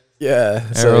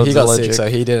 Yeah, so A-Rod's he got allergic. sick, so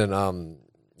he didn't.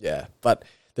 Yeah, but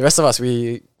the rest of us,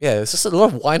 it's just a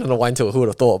lot of wine on a wine tour. Who would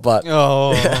have thought? But,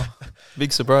 Oh,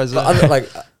 big surprise. but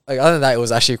There. other than that, it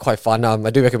was actually quite fun. I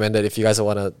do recommend it if you guys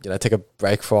want to take a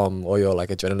break from all your like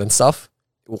adrenaline stuff.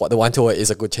 The wine tour is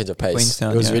a good change of pace.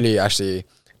 Queenstown, It was yeah. really actually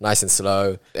nice and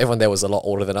slow. Everyone there was a lot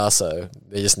older than us, so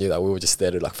they just knew that we were just there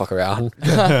to like fuck around.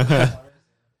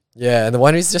 Yeah, and the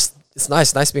winery's it's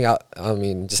nice being out. I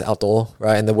mean, just outdoor,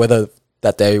 right? And the weather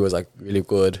that day was like really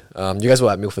good. You guys were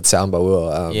at Milford Sound, but we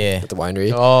were at the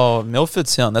winery. Oh, Milford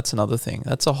Sound. That's another thing.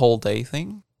 That's a whole day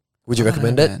thing. Would you I don't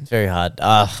recommend know, it? man. It's very hard.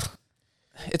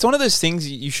 It's one of those things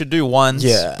you should do once.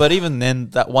 Yeah. But even then,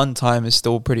 that one time is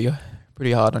still pretty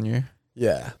hard on you.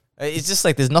 Yeah, It's just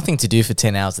like there's nothing to do for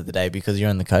 10 hours of the day because you're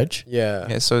in the coach. yeah.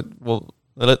 Yeah. So, well,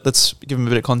 let's give them a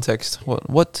bit of context.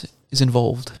 What is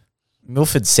involved?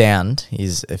 Milford Sound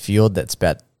is a fjord that's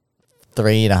about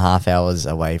 3.5 hours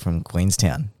away from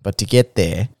Queenstown. But to get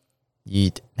there,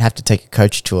 you'd have to take a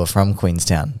coach tour from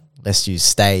Queenstown, lest you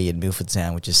stay in Milford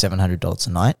Sound, which is $700 a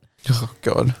night. Oh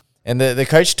God. And the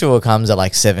coach tour comes at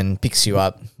like 7, picks you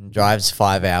up, drives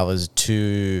 5 hours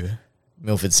to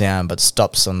Milford Sound, but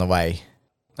stops on the way.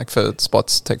 Like for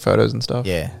spots, take photos and stuff.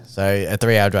 Yeah. So a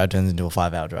 3-hour drive turns into a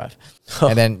 5-hour drive.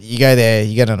 And then you go there,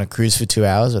 you get on a cruise for 2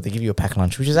 hours, or they give you a pack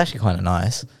lunch, which is actually kind of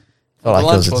nice. Felt The like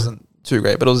lunch there was- wasn't too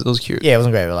great, but it was cute. Yeah, it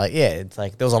wasn't great, but like, yeah, it's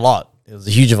like there was a lot. It was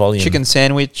a huge volume. Chicken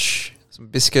sandwich, some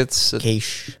biscuits,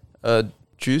 quiche. a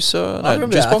juicer. I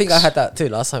remember juice that. I think box. I had that too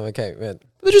last time I came. Man.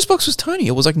 The juice box was tiny.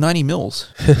 It was like 90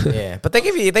 mils. Yeah, but they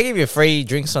give you free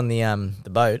drinks on the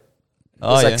boat.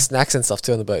 There's yeah. like snacks and stuff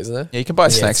too on the boat, isn't there? Yeah, you can buy Yeah,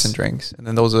 snacks it's- and drinks, and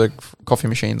then there was a coffee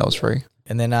machine that was free.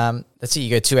 And then that's it.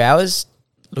 You go 2 hours,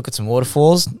 look at some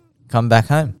waterfalls, come back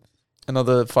home.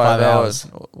 Another 5 5 hours.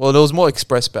 Well, there was more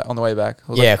express on the way back. It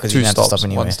was Yeah, like 'cause two you didn't have to stops, stop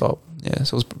anywhere. one stop. Yeah,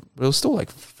 so it was still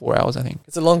like 4 hours, I think.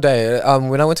 It's a long day.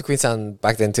 When I went to Queenstown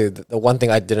back then too, the one thing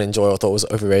I didn't enjoy or thought was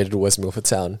overrated was Milford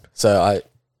Sound. So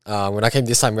when I came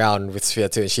this time round with Sophia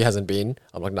too, and she hasn't been,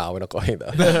 I'm like, nah, we're not going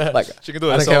there. Like, She can do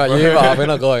it I don't care herself, about you, bro. but we're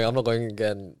not going. I'm not going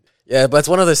again. Yeah, but it's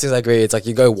one of those things I agree. It's like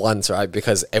you go once, right?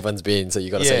 Because everyone's been, so you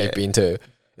got to say Yeah. you've been to.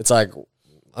 It's like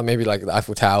maybe like the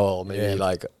Eiffel Tower, or maybe Yeah.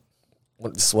 like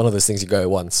just one of those things you go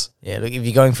once. Yeah, look, if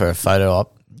you're going for a photo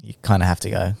op, you kind of have to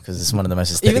go because it's one of the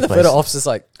most aesthetic Even the places. photo ops is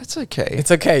like That's okay.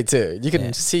 it's okay too. You can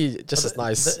Yeah. see just as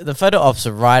nice. The photo ops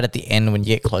are right at the end when you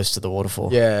get close to the waterfall.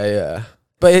 Yeah, yeah.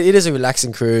 But it is a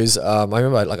relaxing cruise. I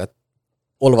remember like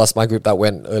all of us, my group that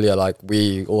went earlier, like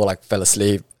we all like fell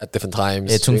asleep at different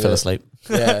times. Yeah, Tung during fell the- asleep.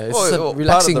 Yeah, it's just a Well,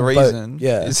 relaxing part of the boat. reason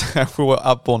Yeah. is that we were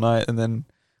up all night and then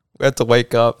we had to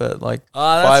wake up at like Oh,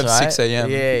 5, that's 6 right. a.m.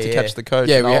 Yeah, to yeah. catch the coach.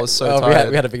 Yeah, and I was so tired.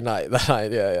 we had a big night that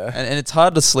night. Yeah, yeah. And it's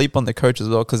hard to sleep on the coach as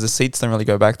well because the seats don't really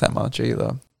go back that much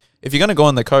either. If you're going to go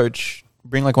on the coach,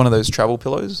 bring like one of those travel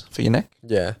pillows for your neck.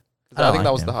 Yeah. I I, don't think like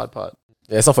that was them. the hard part.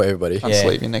 Yeah, it's not for everybody. Can't Yeah.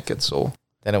 sleep, your neck gets sore.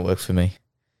 That don't work for me.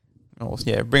 Or,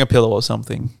 yeah, bring a pillow or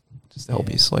something just to help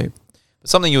Yeah. you sleep. But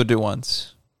something you would do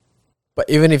once. But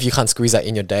even if you can't squeeze that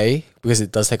in your day, because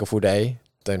it does take a full day,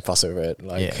 don't fuss over it.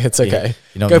 Like, Yeah. it's okay.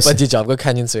 You're not Go missing- bungee jump, go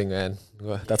canyon swing, man.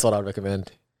 That's what I'd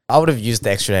recommend. I would have used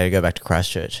the extra day to go back to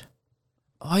Christchurch.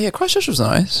 Oh, yeah, Christchurch was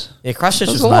nice. Yeah, Christchurch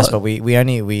That was was a nice, lot. but we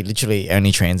literally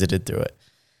only transited through it.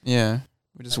 Yeah.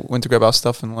 We just went to grab our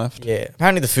stuff and left. Yeah.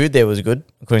 Apparently the food there was good,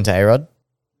 according to A-Rod.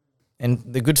 And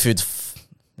the good food's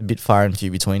a bit far and few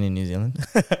between in New Zealand.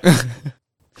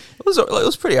 It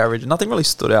was pretty average. Nothing really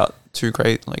stood out too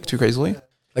crazily.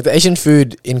 Like, the Asian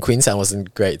food in Queenstown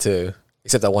wasn't great too,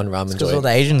 except that one ramen Because all joint. the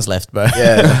Asians left, bro.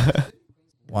 Yeah.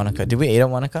 Wanaka. Did we eat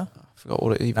on Wanaka? I forgot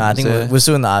what it even Nah, I was think there. we're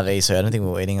still in the RV, so I don't think we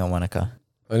were eating on Wanaka.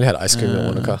 I only had ice cream at Uh,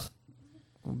 Wanaka.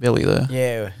 Barely there.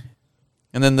 Yeah.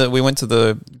 And then we went to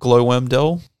the glowworm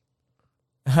dell.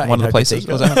 One of the places.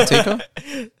 Was that Hokitika?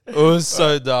 It was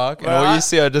so dark. And all you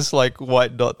see are just like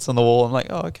white dots on the wall. I'm like,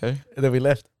 oh, okay. And then we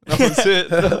left. That was it.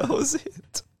 That was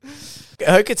it.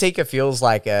 Hokitika feels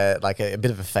like a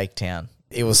bit of a fake town.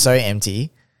 It was so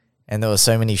empty, and there were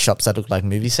so many shops that looked like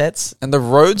movie sets. And the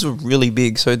roads were really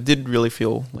big, so it did really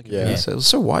feel like Yeah. it was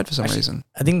so wide for some Actually- reason.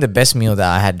 I think the best meal that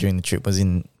I had during the trip was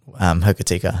in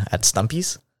Hokitika at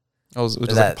Stumpy's. It was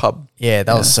just that- like a pub. Yeah,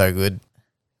 that was Yeah. so good.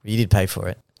 You did pay for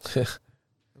it.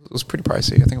 It was pretty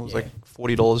pricey. I think it was Yeah. like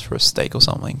 $40 for a steak or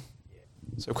something.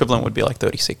 So equivalent would be like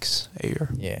 36 a year.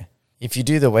 Yeah. If you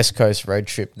do the West Coast road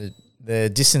trip, the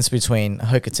distance between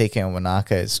Hokitika and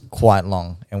Wanaka is quite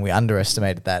long, and we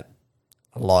underestimated that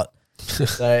a lot.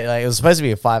 So like, it was supposed to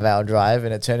be a 5-hour drive,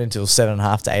 and it turned into a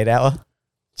 7.5 to 8 hour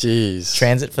Jeez.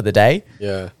 transit for the day.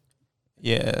 Yeah.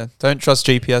 Yeah, don't trust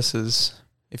GPSs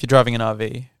if you're driving an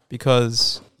RV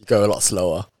because You go a lot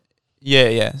slower.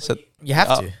 yeah. So You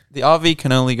have to. the RV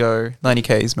can only go 90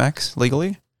 k's max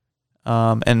legally,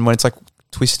 and when it's like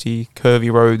twisty,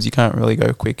 curvy roads, you can't really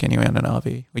go quick anyway on an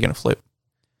RV. We're gonna flip.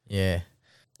 Yeah.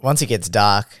 Once it gets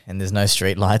dark and there's no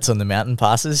street lights on the mountain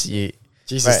passes, you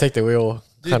Jesus, Right. take the wheel.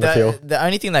 Dude, Kind of feel. the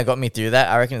only thing that got me through that,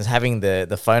 I reckon, is having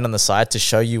the phone on the side to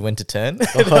show you when to turn.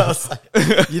 And I was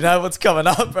like, you know what's coming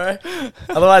up, bro.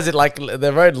 Otherwise, it like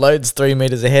the road loads 3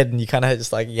 meters ahead, and you kind of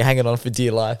just like you're hanging on for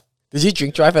dear life. Did you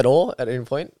drink drive at all at any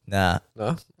point? Nah,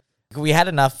 No. we had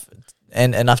enough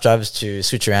drivers to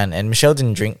switch around, and Michelle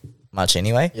didn't drink much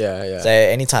anyway. Yeah. So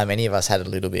anytime any of us had a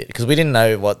little bit, because we didn't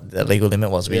know what the legal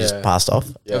limit was, we just Yeah. passed off.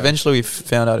 Yeah. Eventually, we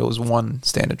found out it was one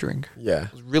standard drink. Yeah.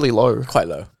 It was really low. Quite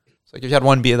low. It's like if you had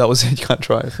one beer, that was it. You can't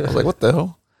drive. I was like, what the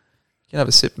hell? You can have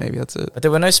a sip, maybe. That's it. But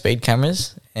there were no speed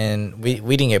cameras, and we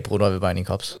didn't get pulled over by any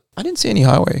cops. I didn't see any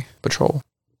highway patrol.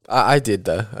 I did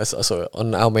though. I saw it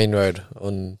on our main road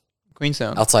on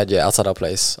Queenstown. outside our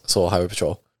place. I saw a highway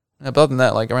patrol. But other than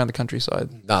that, like around the countryside.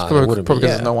 Nah, Probably it wouldn't because be.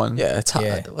 there's no one. Yeah, it's hard.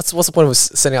 Yeah. What's the point of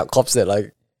sending out cops there?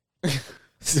 Like,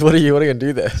 what are you gonna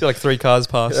do there? See like 3 cars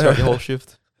pass throughout your whole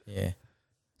shift. Yeah.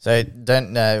 So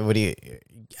don't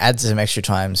add some extra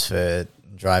times for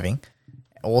driving.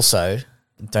 Also,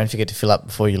 don't forget to fill up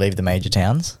before you leave the major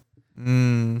towns.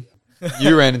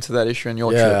 You ran into that issue in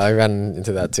your Yeah, trip. I ran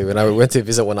into that too. When I went to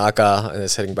visit Wanaka and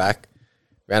was heading back,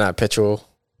 ran out of petrol.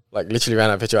 Like literally ran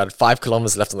out of petrol. I had 5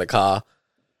 kilometers left on the car.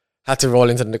 Had to roll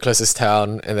into the closest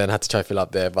town and then had to try to fill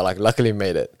up there. But like luckily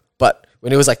made it. But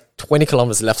when it was like 20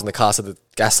 kilometers left on the car, so the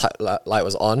gas light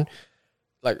was on,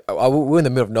 like we were in the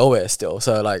middle of nowhere still.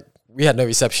 So like we had no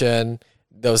reception.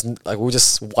 There was like we were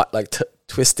just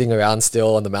twisting around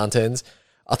still on the mountains.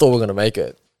 I thought we were gonna make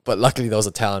it, but luckily there was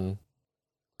a town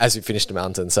as we finished the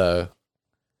mountain. So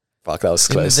fuck, that was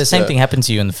close. The same Yeah. thing happened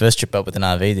to you in the first trip up with an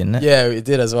RV, didn't it? Yeah, we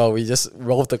did as well. We just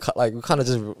rolled we kind of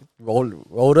just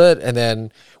rolled it, and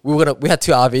then we had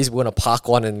 2 RVs. We were gonna park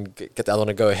one and get the other one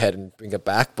to go ahead and bring it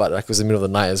back, but like it was the middle of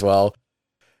the night as well.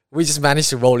 We just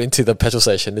managed to roll into the petrol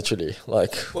station, literally,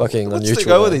 like fucking on What's neutral. the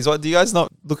go with man. these? What, do you guys not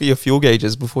look at your fuel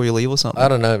gauges before you leave or something? I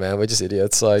don't know, man. We're just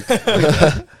idiots. Like,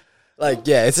 like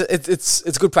yeah,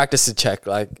 it's good practice to check.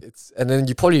 Like and then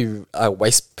you probably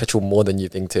waste petrol more than you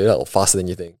think too, or faster than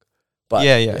you think. But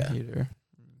yeah, you do.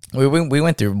 We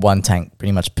went through 1 tank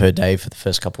pretty much per day for the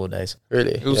first couple of days.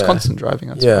 really, It was yeah. constant driving.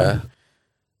 That's Yeah,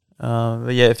 right.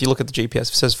 But yeah, if you look at the GPS, if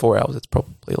it says 4 hours, it's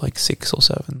probably like 6 or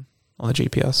 7 on the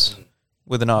GPS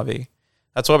with an RV.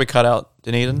 That's why we cut out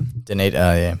Dunedin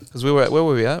Yeah. because where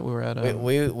were we at? We were at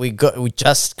We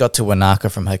just got to Wanaka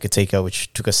from Hokitika,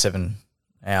 which took us 7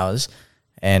 hours,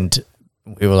 and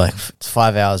we were like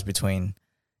 5 hours between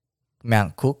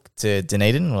Mount Cook to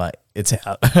Dunedin. We're like, it's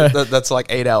out. that's like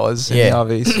 8 hours Yeah. in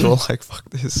the RV. So we're like, fuck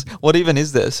this. What even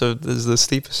is there? So there's the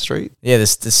steepest street Yeah, the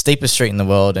steepest street in the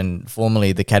world, and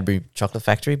formerly the Cadbury Chocolate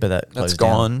Factory, but that that's closed down.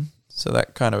 gone. So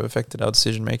that kind of affected our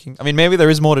decision making. I mean, maybe there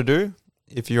is more to do.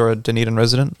 If you're a Dunedin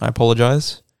resident, I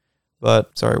apologize,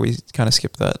 but sorry, we kind of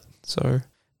skipped that. So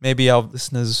maybe our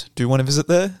listeners do want to visit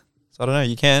there. So I don't know.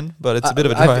 You can, but it's a bit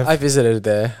of a drive. I visited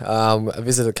there. I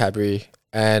visited Cadbury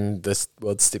and the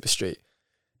world's steepest street.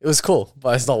 It was cool,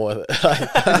 but it's not worth it.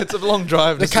 It's a long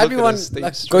drive. The just to look Cadbury at a one, steep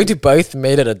like, street. going to both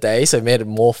made it a day, so it made it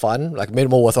more fun. Like made it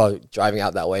more worthwhile driving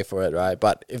out that way for it, right?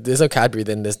 But if there's no Cadbury,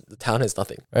 then the town has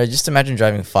nothing. Right, just imagine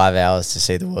driving 5 hours to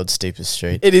see the world's steepest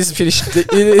street. It is pretty.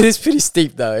 It is pretty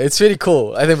steep though. It's really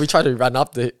cool. And then we tried to run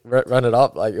it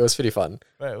up. Like it was pretty fun.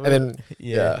 And then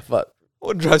but I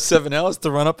would drive 7 hours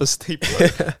to run up a steep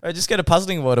road. Right, just go to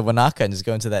Puzzling World of Wanaka and just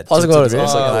go into that. Puzzling to World the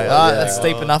is top. also Like, cool. "Ah, Yeah. that's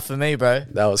steep enough for me, bro.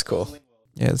 that was cool.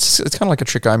 Yeah, it's kind of like a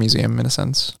trick eye museum in a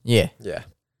sense. Yeah, Yeah.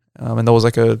 And there was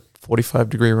like a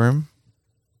 45-degree room.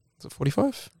 Is it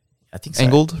 45? I think so.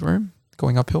 Angled room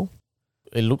going uphill.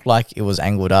 It looked like it was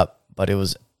angled up, but it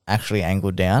was actually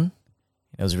angled down.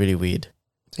 It was really weird.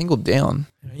 It's angled down.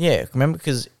 Yeah, remember,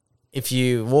 because if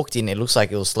you walked in, it looks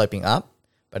like it was sloping up,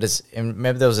 but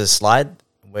remember there was a slide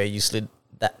where you slid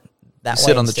that You way.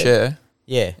 sit on the instead? chair.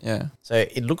 Yeah, Yeah. so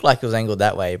it looked like it was angled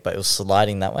that way, but it was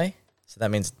sliding that way. So that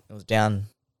means it was down.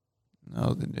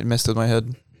 No, it messed with my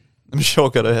head. I'm sure I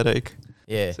got a headache.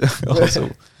 Yeah. Also,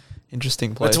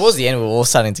 interesting place. But towards the end, we were all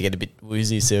starting to get a bit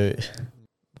woozy. So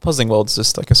Puzzling World's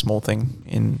just like a small thing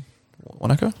in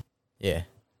Wanaka. yeah,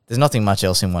 there's nothing much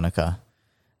else in Wanaka.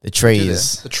 The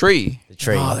trees, The tree. the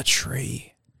tree. Oh, the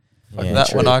tree. Yeah. That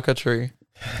tree. Wanaka tree.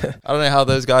 I don't know how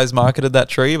those guys marketed that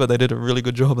tree, but they did a really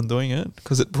good job in doing it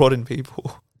because it brought in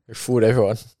people. We fooled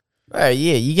everyone. Right,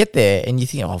 yeah, you get there and you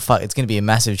think, oh fuck, it's gonna be a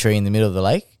massive tree in the middle of the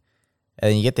lake, and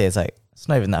then you get there, it's like It's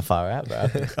not even that far out, bro.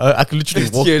 I could literally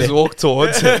walk You there. just walk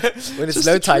towards it. When it's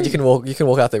low tide, you can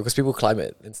walk out there because people climb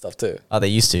it and stuff too. Oh, they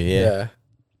used to, yeah.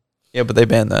 Yeah, but they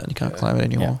banned that. You can't climb it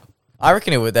anymore. I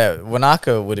reckon it would.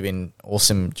 Wanaka would have been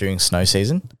awesome during snow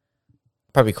season.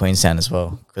 Probably Queenstown as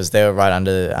well, because they were right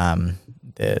under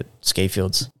the ski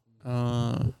fields.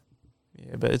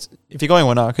 Yeah, but if you're going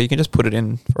Wanaka, you can just put it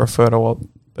in for a photo op,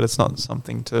 but it's not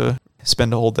something to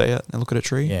spend a whole day at and look at a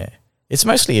tree. Yeah. It's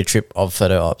mostly a trip of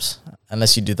photo ops,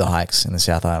 unless you do the hikes in the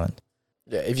South Island.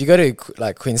 Yeah, if you go to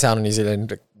like Queenstown or New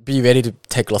Zealand, like, be ready to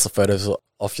take lots of photos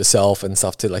of yourself and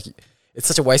stuff too. Like, it's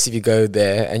such a waste if you go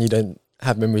there and you don't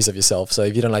have memories of yourself. So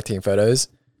if you don't like taking photos,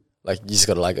 like, you just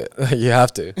gotta like it. You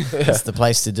have to. It's the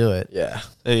place to do it. Yeah.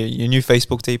 Your new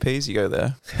Facebook TPs, you go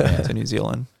there to New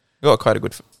Zealand. You got quite a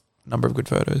good number of good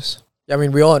photos. Yeah, I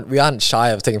mean, we aren't shy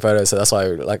of taking photos, so that's why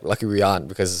lucky we aren't,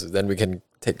 because then we can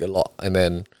take a lot and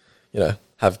then,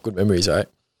 have good memories, right?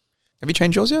 Have you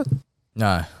changed yours yet?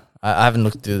 No, I haven't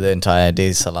looked through the entire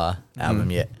DSLR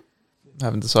album yet. I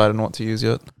haven't decided on what to use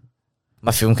yet.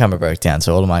 My film camera broke down,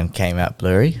 so all of mine came out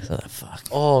blurry. So fuck.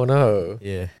 Oh no.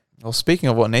 Yeah. Well, speaking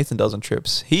of what Nathan does on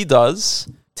trips, he does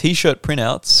t-shirt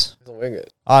printouts. Doesn't wing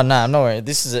it. Oh no, I'm not worried.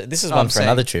 This is I'm one for saying-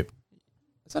 another trip.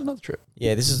 Is that another trip?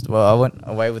 Yeah, I went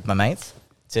away with my mates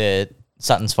to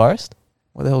Sutton's Forest,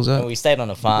 What the hell's and that? we stayed on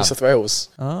a farm. New South Wales.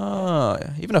 Oh,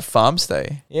 even a farm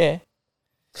stay. Yeah.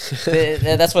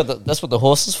 That's what the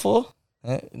horse is for,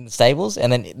 in the stables,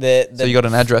 and then So you got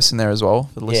an address in there as well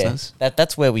for the yeah, listeners.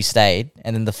 that's where we stayed,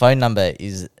 and then the phone number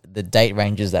is the date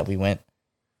ranges that we went.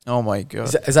 Oh my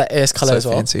god, Is that AS Colour so as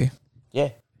well? fancy. Yeah.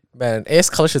 Man, AS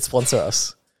Colour should sponsor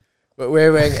us. But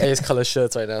we're wearing AS Colour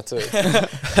shirts right now too.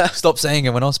 Stop saying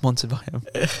it. We're not sponsored by him.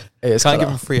 AS Can't give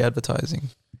Colour. him free advertising.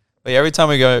 But yeah, every time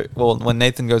we go, when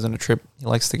Nathan goes on a trip, he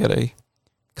likes to get a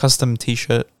custom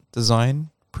T-shirt design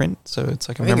print. So it's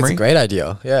like a I think memory. it's a great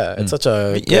idea. Yeah, it's such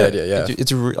a But great idea.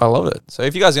 Yeah. I love it. So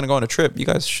if you guys are gonna go on a trip, you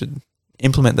guys should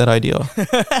implement that idea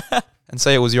and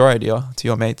say it was your idea to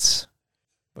your mates.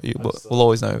 But we'll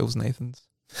always know it was Nathan's.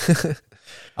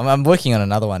 I'm working on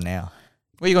another one now.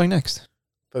 Where are you going next?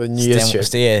 For the New Year's trip.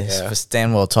 Yeah, for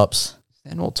Stanwell Tops.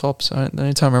 Stanwell Tops. The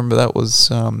only time I remember that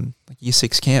was like year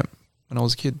 6 camp when I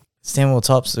was a kid. Stanwell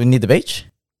Tops. We need the beach.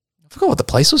 I forgot what the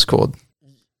place was called.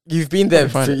 You've been there.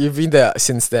 Probably find it. You've been there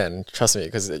since then. Trust me,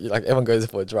 because like everyone goes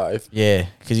for a drive. Yeah,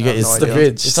 because you I get have it's no The idea.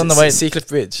 bridge. It's on the way. Seacliff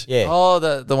Bridge. Yeah, Oh,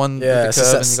 the one Yeah. with So the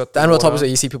curve and you got the Stanwell Top water. is where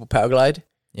you see people paraglide.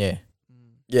 yeah.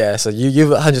 Yeah. So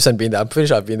you've 100% been there. I'm pretty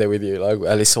sure I've been there with you. Like,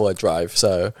 at least saw a drive.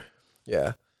 So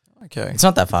yeah. Okay. It's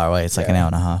not that far away. It's like an Yeah. hour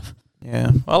and a half.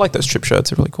 Yeah. I like those trip shirts.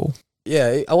 They're really cool.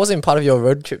 Yeah, I wasn't part of your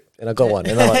road trip, and I got one,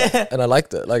 and I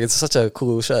liked it. Like, it's such a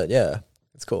cool shirt. Yeah,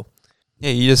 it's cool.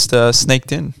 Yeah, you just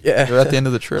snaked in. Yeah, You're at the end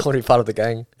of the trip. already part of the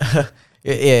gang.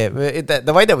 Yeah, but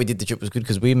the way that we did the trip was good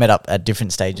because we met up at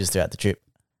different stages throughout the trip.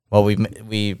 Well,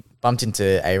 we bumped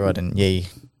into A-Rod and Yee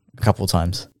a couple of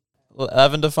times.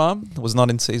 Lavender Farm was not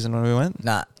in season when we went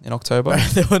Nah, in October.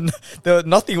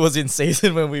 nothing was in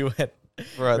season when we went.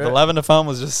 Right. The Lavender Farm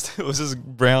was just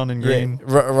brown and green.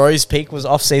 Yeah. Rose Peak was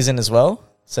off season as well,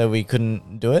 so we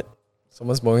couldn't do it.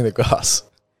 Someone's mowing the grass.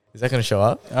 Is that going to show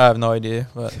up? I have no idea,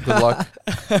 but good luck.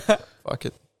 Fuck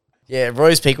it. Yeah,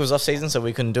 Rose Peak was off season, so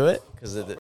we couldn't do it because of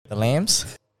the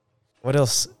lambs. What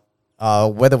else?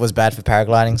 Weather was bad for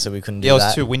paragliding, so we couldn't do Yeah, it that.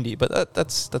 was too windy, but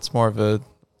that's more of a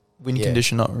wind Yeah.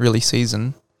 condition, not really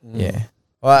season. Yeah.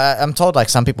 Well, I'm told like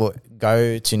some people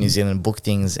go to New Zealand, book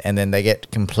things, and then they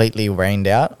get completely rained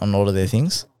out on all of their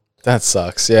things. That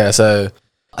sucks. Yeah, so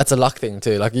that's a luck thing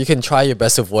too. Like, you can try your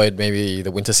best to avoid maybe the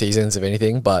winter seasons, if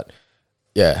anything, but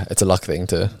yeah, it's a luck thing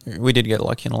too. We did get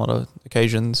lucky on a lot of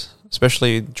occasions,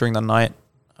 especially during the night.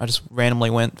 I just randomly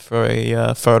went for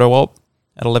a photo op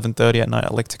at 11:30 at night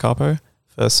at Lake Tekapo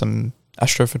for some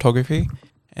astrophotography,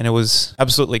 and it was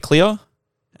absolutely clear.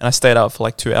 And I stayed out for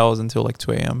like 2 hours until like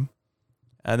 2 a.m.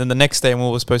 And then the next day when we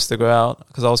were supposed to go out,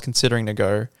 because I was considering to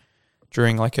go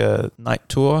during like a night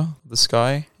tour of the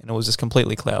sky, and it was just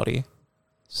completely cloudy.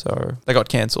 So they got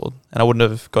cancelled, and I wouldn't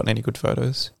have gotten any good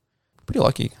photos. Pretty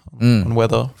lucky on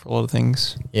weather for a lot of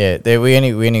things. Yeah, we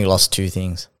only lost 2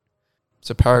 things.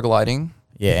 So paragliding.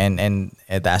 Yeah, and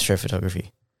the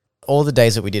astrophotography. All the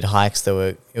days that we did hikes,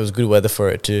 it was good weather for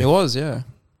it too. It was, yeah.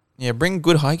 Yeah, bring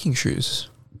good hiking shoes.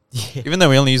 Yeah. Even though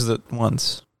we only used it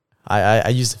once. I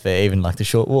used it for even like the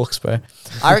short walks, bro.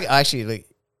 I actually like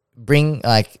bring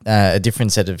like a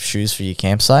different set of shoes for your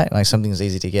campsite, like something that's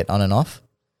easy to get on and off.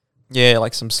 Yeah,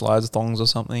 like some slides, thongs or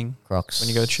something Crocs when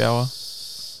you go shower.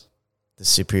 the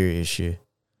superior shoe.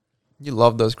 You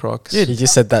love those Crocs. Dude, you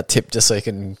just said that tip just so you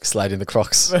can slide in the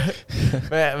Crocs.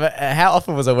 But how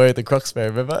often was I wearing the Crocs, man?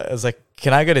 Remember? I was like,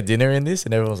 can I go to dinner in this?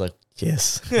 And everyone was like,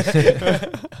 yes.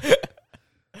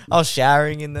 I was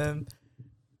showering in them.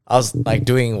 I was like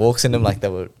doing walks in them like they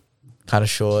were kind of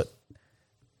short.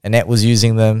 Annette was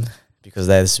using them because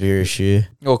they had a superior shoe.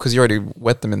 Oh, because you already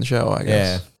wet them in the shower, I Yeah.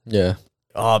 guess. Yeah.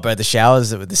 Oh, bro, the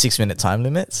showers with the 6-minute time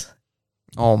limits.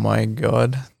 Oh my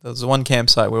god. There was one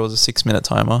campsite where it was a 6-minute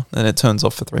timer, and it turns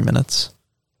off for 3 minutes.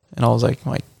 And I was like,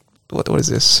 what is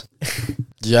this?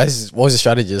 What was your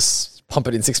strategy? Just pump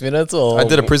it in 6 minutes, or I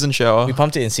did a prison shower. We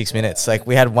pumped it in 6 minutes. Like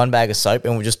we had one bag of soap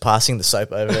and we're just passing the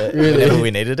soap over it Really? whenever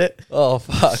we needed it. Oh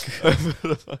fuck!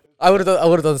 I would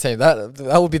have done the same.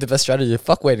 That would be the best strategy.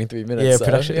 Fuck waiting 3 minutes. Yeah, so,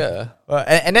 production. Yeah. Well,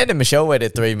 and then Michelle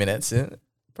waited 3 minutes.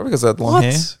 Probably because I had long What?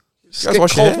 hair. Just You guys get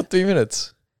wash your cold hair? for 3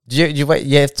 minutes. You wait.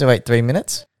 You have to wait 3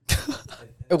 minutes.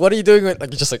 What are you doing? Like you're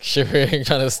just like shivering,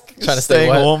 trying to stay Staying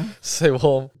wet, warm. stay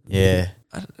warm. Yeah.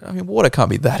 I mean, water can't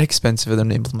be that expensive for them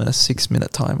to implement a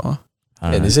 6-minute timer. I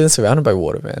Yeah, don't New know. Zealand's surrounded by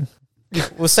water, man.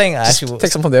 We're staying Just actually.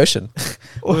 take some from the ocean.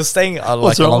 We were staying like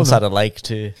What's wrong with alongside a lake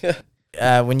too.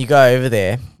 When you go over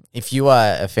there, if you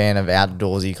are a fan of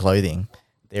outdoorsy clothing,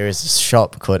 there is a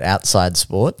shop called Outside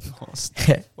Sport.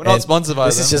 We're not And sponsored by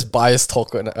This them. is just biased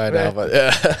talk right now, but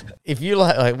yeah. if you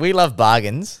like, we love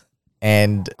bargains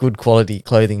and good quality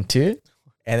clothing too.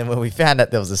 And then when we found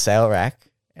out there was a sale rack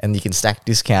and you can stack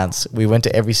discounts, we went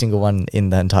to every single one in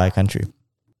the entire country.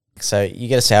 So you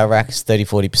get a sale rack, it's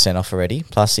 30-40% off already.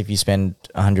 Plus, if you spend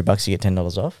 $100, you get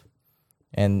 $10 off.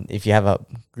 And if you have a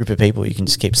group of people, you can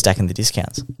just keep stacking the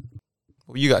discounts.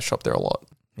 Well, you guys shop there a lot.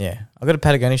 Yeah, I got a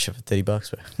Patagonia shirt for $30,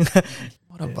 bro.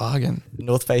 What a bargain.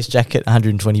 North Face jacket,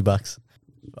 $120.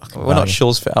 Fucking We're not bargain.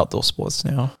 shills for outdoor sports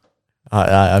now.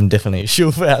 I'm definitely a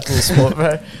shill for outdoor sport,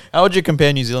 bro. How would you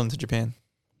compare New Zealand to Japan?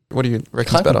 What do you reckon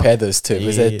is Can't better? compare those two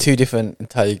because they're Yeah. two different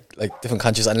different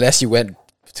countries. Unless you went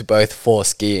to both for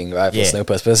skiing, right? For Yeah. snow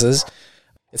purposes,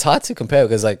 it's hard to compare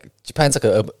because like Japan's like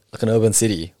an urban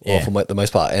city, Yeah. for the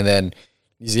most part, and then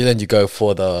New Zealand you go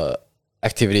for the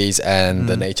activities and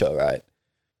the nature, right?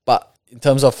 But in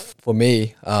terms of for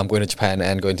me, going to Japan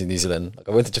and going to New Zealand, like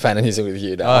I went to Japan and New Zealand with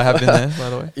you now. Oh, I have been there, by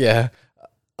the way. Yeah,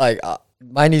 like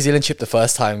my New Zealand trip, the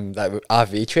first time that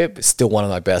RV trip, is still one of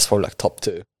my best, probably like top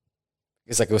 2.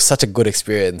 It's like it was such a good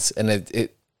experience, and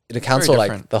it accounts Very for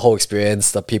like different. the whole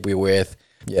experience, the people you're with,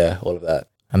 yeah, all of that.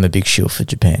 I'm a big shill for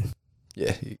Japan.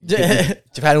 Yeah,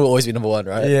 Japan will always be number 1,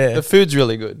 right? Yeah. The food's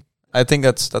really good. I think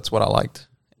that's what I liked.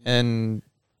 And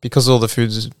because all the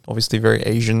food's obviously very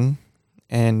Asian,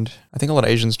 and I think a lot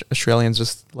of Australians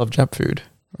just love Jap food,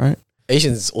 right?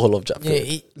 Asians all love Jap food.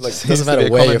 Yeah, Like seems doesn't to be matter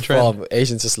a where common you're trend. from,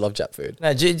 Asians just love Jap food. No,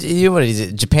 you know what it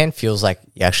is? Japan feels like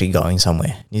you're actually going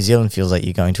somewhere. New Zealand feels like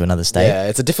you're going to another state. Yeah,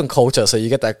 it's a different culture, so you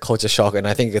get that culture shock, and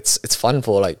I think it's fun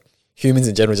for like humans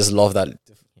in general. Just love that,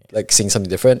 like seeing something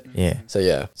different. Yeah. So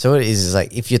yeah, So what it is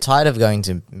like if you're tired of going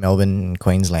to Melbourne and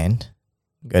Queensland,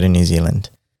 go to New Zealand.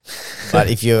 But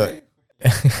if you're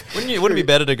Wouldn't it be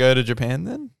better to go to Japan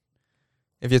then?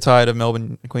 If you're tired of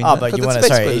Melbourne and Queensland? but you 'Cause want it's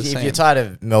to sorry, basically the if you're same. tired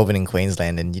of Melbourne and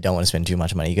Queensland and you don't want to spend too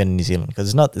much money, you go to New Zealand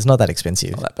because it's not that expensive.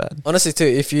 Not that bad. honestly too,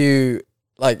 if you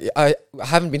like, I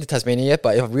haven't been to Tasmania yet,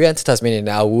 but if we went to Tasmania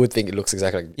now, we would think it looks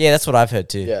exactly like. Yeah, that's what I've heard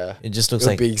too. Yeah. It just It looks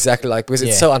would like be exactly like because Yeah.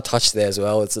 it's so untouched there as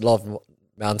well. It's a lot of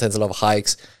mountains, a lot of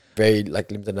hikes, very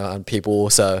like limited amount of people,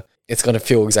 so it's gonna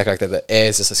feel exactly like that. The air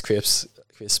is just as crisp.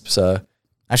 So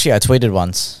actually I tweeted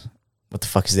once, what the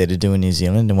fuck is there to do in New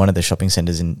Zealand? And one of the shopping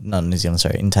centers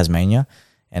in Tasmania.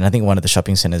 And I think one of the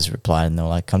shopping centers replied and they were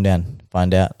like, come down,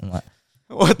 find out. I'm like,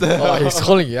 What the hell? oh, he's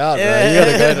calling you out, bro. You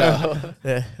gotta go now.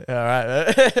 yeah, all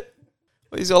right.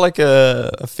 He's got like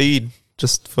a feed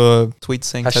just for tweets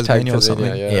saying Hashtag Tasmania or Tasmania,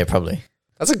 something. yeah, probably.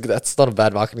 That's not a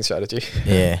bad marketing strategy.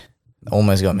 Yeah.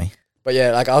 Almost got me. But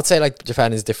yeah, like I would say like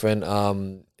Japan is different.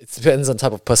 It depends on the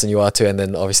type of person you are too, and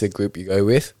then obviously the group you go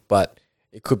with. But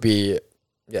it could be,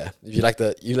 yeah, if you like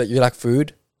you like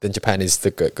food, then Japan is the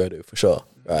go to for sure,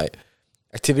 right?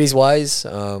 Activities wise,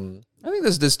 I think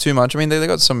there's too much. I mean, they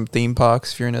got some theme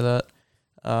parks if you're into that.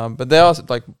 But they are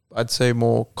like, I'd say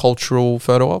more cultural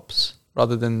photo ops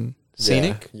rather than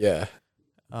scenic. Yeah.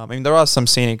 I mean, there are some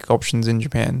scenic options in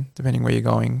Japan, depending where you're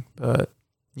going, but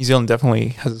New Zealand definitely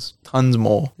has tons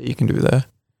more that you can do there.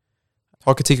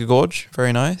 Hokitika Gorge,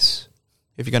 very nice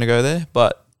if you're going to go there,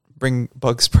 but bring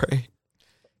bug spray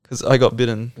because I got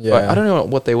bitten. Yeah. But I don't know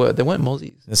what they were. They weren't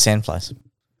mozzies. The sandflies.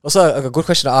 Also, a good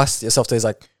question to ask yourself too is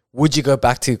like, would you go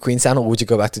back to Queenstown or would you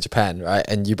go back to Japan, right?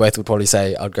 And you both would probably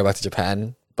say, I'd go back to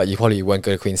Japan, but you probably won't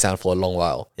go to Queenstown for a long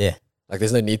while. Yeah. Like,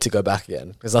 there's no need to go back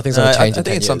again because nothing's going to change I in think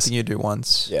 10 it's years. something you do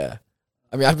once. Yeah.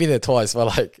 I mean, I've been there twice, but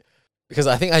like, because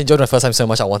I think I enjoyed my first time so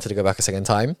much I wanted to go back a second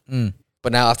time. Mm.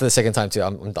 But now after the second time too,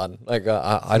 I'm done. Like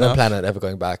I don't Enough. plan on ever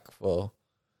going back for.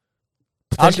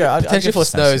 I'd go- I'd Potentially go for for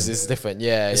snow snows season. is different.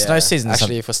 Yeah, The yeah. snow season's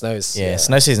actually for snows. Yeah,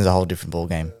 snow season's a whole different ball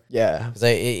game. Yeah. So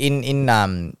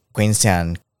in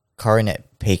Queenstown, Coronet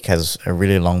Peak has a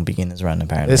really long beginners run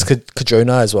apparently. There's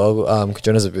Kajona as well.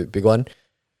 Kajona's a big one.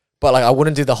 But like I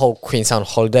wouldn't do the whole Queenstown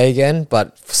holiday again.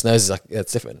 But for snows, like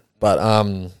it's different. But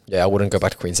yeah, I wouldn't go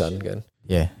back to Queenstown again.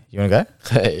 Yeah, you want to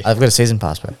go? Hey, I've got a season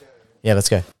pass, bro. Yeah, let's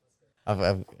go.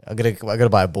 I gotta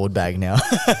buy a board bag now.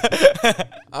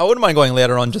 I wouldn't mind going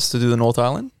later on just to do the North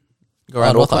Island. Go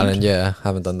around North Island. Yeah,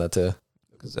 haven't done that too.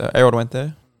 Because Arod went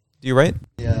there. Do you rate?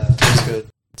 Yeah, that's good.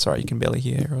 Sorry, you can barely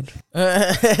hear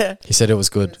Arod. He said it was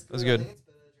good. It was good.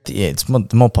 Yeah, it's the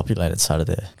more populated side of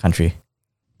the country.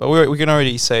 But we can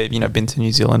already say, been to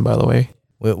New Zealand, by the way.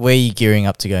 Where are you gearing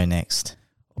up to go next?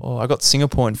 Oh, I got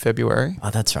Singapore in February. Oh,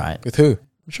 that's right. With who?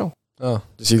 Sure. Oh,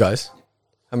 just you guys.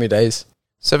 How many days?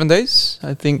 7 days.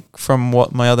 I think from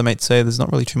what my other mates say, there's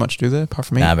not really too much to do there, apart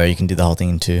from me. Nah, bro, you can do the whole thing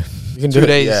in 2. You can 2 do it.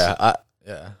 days.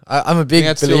 Yeah, I'm a big Think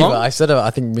that's too believer. long? I've said it, I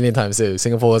think, a million times too.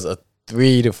 Singapore is a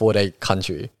 3 to 4 day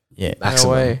country Yeah.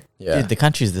 maximum. way. Yeah, Dude, the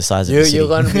country's the size of the city.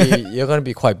 you're gonna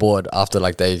be quite bored after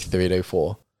like day 3, day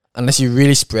 4, unless you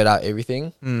really spread out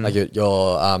everything. Mm. Like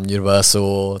your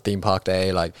Universal theme park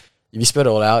day. Like if you spread it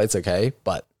all out, it's okay,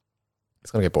 but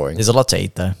it's gonna get boring. There's a lot to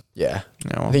eat though. Yeah,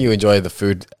 No. I think you enjoy the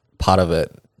food part of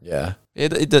it. Yeah,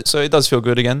 So it does feel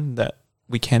good again that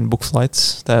we can book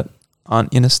flights that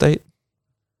aren't interstate.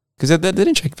 Because they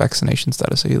didn't check vaccination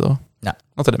status either. No.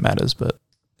 Not that it matters, but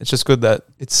it's just good that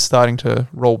it's starting to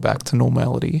roll back to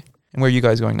normality. And where are you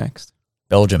guys going next?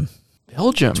 Belgium,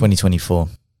 Belgium. 2024.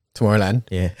 Tomorrowland.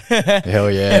 Yeah.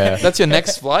 Hell yeah. That's your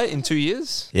next flight in 2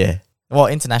 years? Yeah. Well,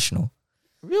 international.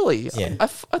 Really? Yeah. I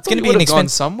thought gonna you be would an have gone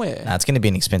expense- somewhere. Nah, it's going to be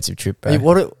an expensive trip, bro. Hey,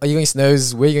 what are you going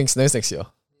snows? Where are you going snows next year?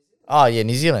 Oh, yeah,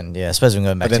 New Zealand. Yeah, I suppose we're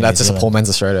going back But then to that's New just a Zealand. poor man's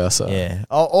Australia. So Yeah.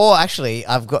 Or actually,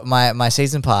 I've got my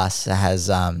season pass has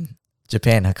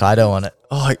Japan, Hokkaido on it.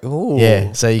 Oh,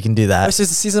 Yeah, so you can do Oh, that. so the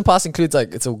season pass includes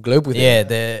like it's a global thing.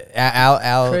 Yeah,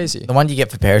 our Crazy. the one you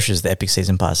get for parishes, the Epic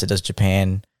Season Pass. It does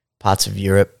Japan, parts of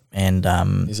Europe, and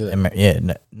New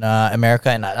Zealand. America.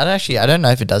 And I don't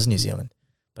know if it does New Zealand,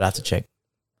 but I have to check.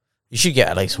 You should get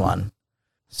at least one.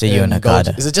 See you in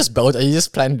Belgium. Hokkaido. Is it just Belgium? Are you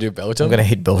just planning to do Belgium? I'm gonna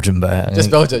hit Belgium, bro. just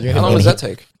Belgium. You're How gonna long hit- does that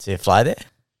take? to fly there.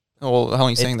 Oh, well, how long are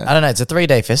you staying there? I don't know. It's a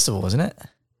 3-day festival, isn't it?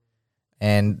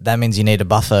 And that means you need a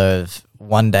buffer of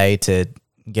 1 day to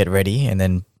get ready, and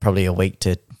then probably a week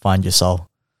to find your soul.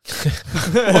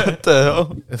 What the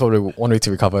hell? Probably 1 week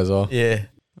to recover as well. Yeah,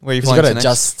 Where are you You've flying got to to next?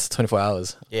 adjust 24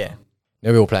 hours. yeah.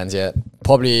 No real plans yet.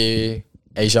 Probably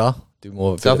Asia. Do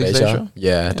more of a bit of Southeast Asia. Asia?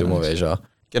 Yeah, do Yeah, more of nice. Asia.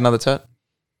 Get another tat?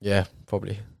 Yeah,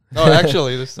 probably. Oh,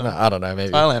 actually, this time. No, I don't know.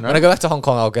 Maybe Thailand, When I right? go back to Hong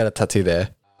Kong, I'll get a tattoo there.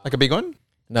 Like a big one?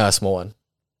 No, a small one.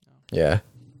 Yeah.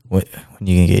 When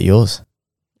you gonna get yours?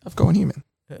 I've got one here, man.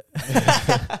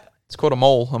 It's called a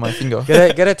mole on my finger.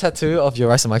 Get a tattoo of your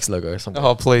Rice and Mike's logo or something.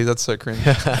 Oh, please. That's so cringe.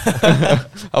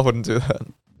 I wouldn't do that.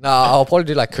 No, I'll probably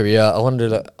do like Korea. I want to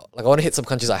do like I want to hit some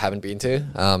countries I haven't been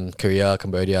to. Korea,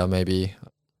 Cambodia, maybe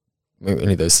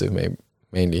only those two,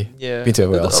 mainly. Yeah. Been to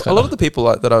everywhere else, A lot of the people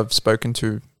that I've spoken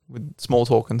to with small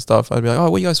talk and stuff, I'd be like, oh,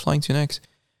 where are you guys flying to next?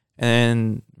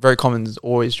 And very common is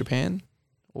always Japan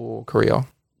or Korea.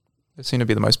 They seem to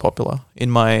be the most popular in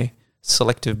my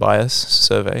selective bias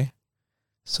survey.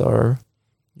 So,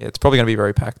 yeah, it's probably going to be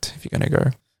very packed if you're going to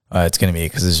go. It's gonna be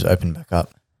because it's opened back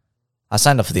up. I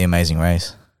signed up for the Amazing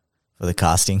Race for the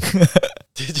casting.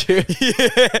 Did you?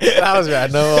 That was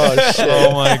random. Oh shit!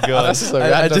 Oh my God. That's just a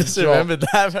random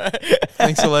drop. that. Bro.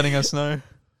 Thanks for letting us know.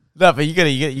 No, but you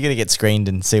gotta get screened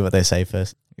and see what they say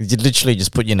first. You literally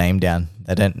just put your name down.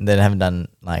 They haven't done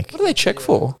like What do they check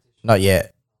for? not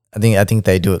yet. I think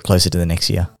they do it closer to the next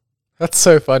year. That's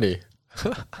so funny.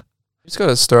 You just got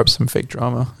to stir up some fake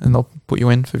drama and they'll put you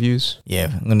in for views.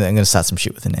 Yeah, I'm gonna start some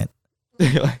shit with the net.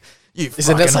 You're like, you Is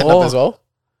it that fucking signed whore. up as well?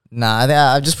 Nah,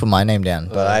 I've just put my name down,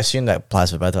 but I assume that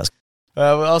applies for both of us.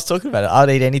 Well, I was talking about it. I'd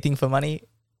eat anything for money.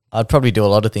 I'd probably do a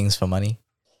lot of things for money.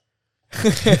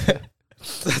 That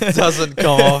doesn't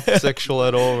come off sexual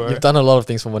at all, bro. You've done a lot of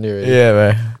things for money already. Yeah,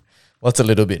 bro. What's a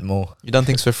little bit more? You've done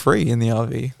things for free in the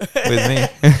RV with me.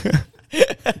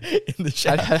 In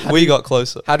the How We got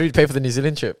closer. do you pay for the New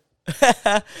Zealand trip?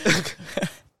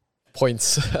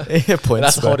 Points. Yeah, points.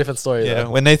 That's a bro. whole different story. Yeah,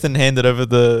 though. when Nathan handed over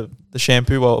the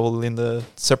shampoo while in the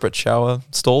separate shower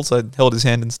stalls, I held his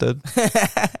hand instead.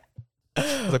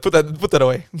 I was like, put that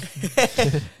away.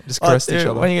 Just caressed each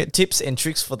other. When you get tips and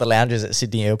tricks for the lounges at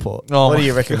Sydney Airport, Oh what do my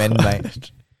you recommend, God.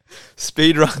 mate?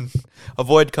 Speed run.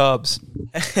 Avoid carbs.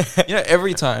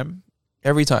 Every time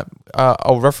Every time.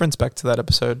 I'll reference back to that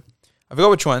episode. I forgot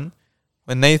which one.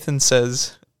 When Nathan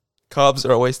says carbs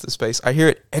are a waste of space, I hear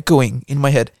it echoing in my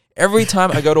head. Every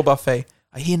time I go to a buffet,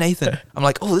 I hear Nathan. I'm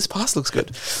like, oh, this pasta looks good.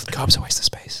 Carbs are a waste of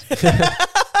space.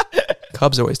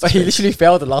 Carbs are a waste of But he space. literally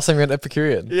failed the last time we went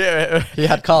Epicurean. Yeah. He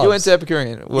had carbs. You went to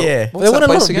Epicurean. Well, Yeah. what's There that weren't a lot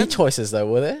place of again? meat choices though,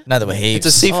 were there? No, there were heaps.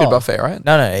 It's a seafood Oh. buffet, right?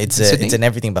 No, it's Sydney? it's an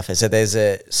everything buffet. So there's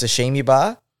a sashimi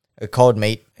bar, a cold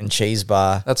meat and cheese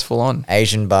bar, That's full on.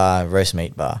 Asian bar, roast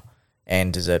meat bar,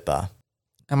 and dessert bar.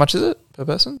 How much is it per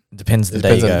person? Depends the It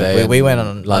day you depends on the go. day We and went on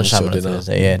lunch lunchtime or on a dinner.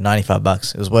 Thursday. Yeah,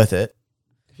 $95. It was worth it.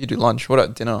 If you do lunch, what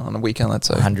about dinner on a weekend, let's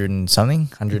say? 100 and something,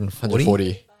 140,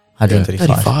 140.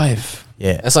 135. 35.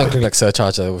 Yeah, That's not including like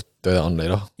surcharge that we'll do that on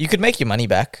later. you could make your money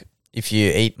back if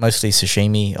you eat mostly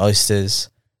sashimi, oysters.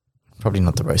 Probably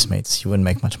not the roast meats. You wouldn't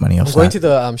make much money off I'm going that. to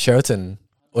the Sheraton,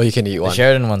 or you can eat The one.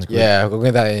 Sheridan one's good. Yeah, we're going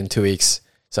to that in 2 weeks.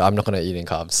 So I'm not going to eat any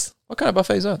carbs. What kind of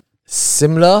buffet is that?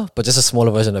 Similar, but just a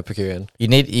smaller version of Epicurean. I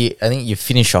think you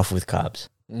finish off with carbs.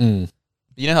 Mm.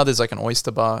 You know how there's like an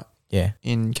oyster bar Yeah.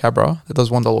 in Cabra that does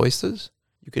 $1 oysters?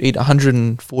 You could eat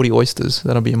 140 oysters.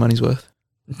 That'll be your money's worth.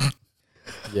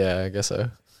 Yeah, I guess so.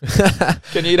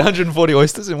 Can you eat 140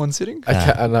 oysters in one sitting?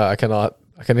 I cannot.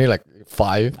 I can eat like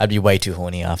 5. I'd be way too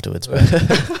horny afterwards, bro.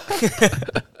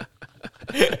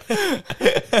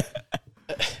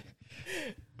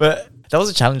 But that was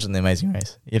a challenge on the Amazing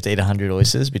Race. You have to eat 100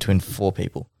 oysters between 4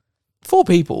 people. 4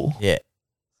 people. Yeah.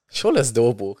 Sure, that's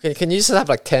doable. Can you just have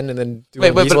like 10 and then do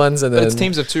Wait, one of these but, ones and but then it's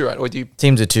teams of 2, right? Or do you?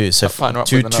 Teams of 2. So Partner up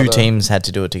two with another- teams had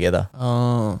to do it together.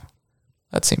 Oh,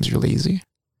 that seems really easy.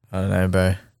 I don't know,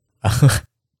 bro.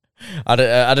 I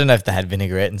don't know if they had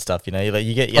vinaigrette and stuff, you know. You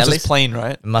get Yeah, at it's least just plain,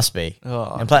 right? it must be.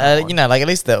 Oh, And you know, like at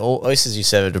least the oysters you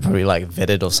served are probably like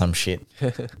vetted or some shit.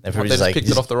 They're they probably just just like picked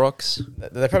it off the rocks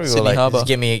they probably were Sydney like, Harbour. just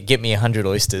get me 100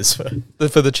 oysters. For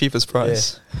for the cheapest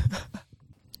price.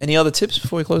 Any other tips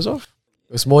before we close off?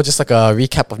 it was more just like a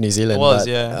recap of New Zealand. It was,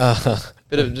 but, yeah.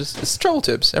 Bit of just it's travel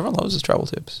tips. Everyone loves his travel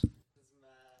tips.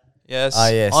 Yes. Ah,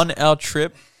 yes. On our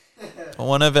trip,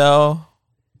 one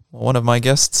of my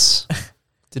guests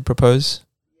did propose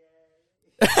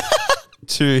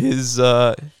to his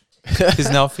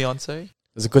now fiance. It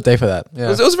was a good day for that. Yeah.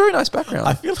 It was a very nice background.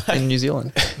 I feel like in New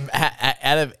Zealand.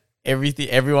 out of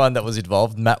everyone that was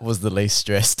involved, Matt was the least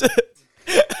stressed.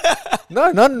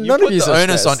 None You of put you the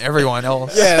onus on everyone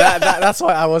else. Yeah, that's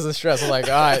why I wasn't stressed. I'm like,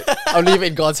 all right, I'll leave it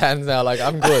in God's hands now. Like,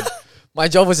 I'm good. My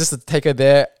job was just to take her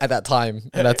there at that time,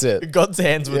 and that's it. God's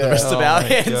hands with the Yeah. rest of Oh our my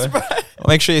hands, God. bro.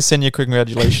 Make sure you send your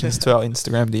congratulations to our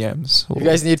Instagram DMs. If you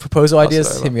guys need proposal Pass it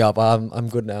ideas, over. hit me up. I'm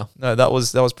good now. No, that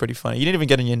was pretty funny. You didn't even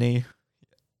get on your knee.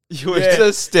 You were Yeah.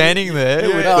 just standing there. Yeah.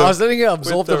 With No, the- I was letting her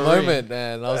absorb with the the ring. moment,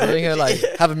 man. I was letting her like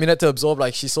have a minute to absorb.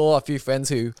 Like, she saw a few friends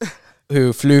who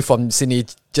flew from Sydney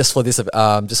just for this.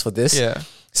 yeah.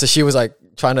 So she was like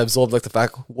trying to absorb like the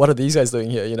fact, what are these guys doing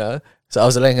here, you know? So I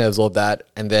was letting her absorb that,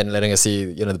 and then letting her see,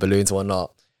 you know, the balloons and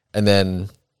whatnot, and then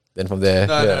from there,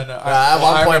 No, yeah. no, no. At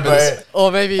one point, bro.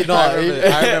 Or maybe not. I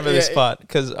remember this Yeah, part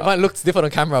because It might look different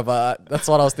on camera, but that's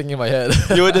what I was thinking in my head.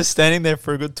 you were just standing there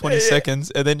for a good 20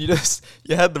 seconds, and then you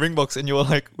had the ring box, and you were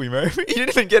like, "We married?" You didn't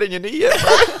even get in your knee yet,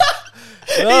 bro.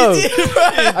 No,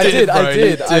 I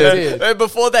did.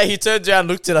 Before that, he turned around,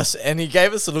 looked at us, and he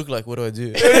gave us a look like, "What do I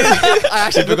do?" I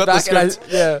actually You looked forgot the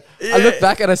back and I looked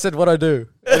back and I said, "What I do?"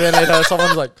 And then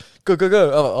someone's like, "Go, go, go!"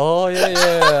 I'm like, "Oh yeah, yeah."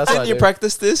 That's what I Didn't you do.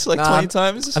 practice this like Nah, 20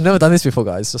 times? I've never done this before,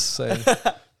 guys. Just saying.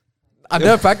 I've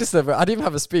never practiced it, bro. I didn't even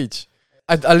have a speech.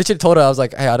 I literally told her, I was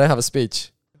like, "Hey, I don't have a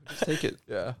speech." Just take it.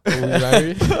 Yeah. Are we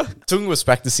married? Tung was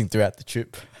practicing throughout the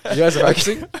trip. You guys are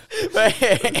practicing? But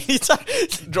anytime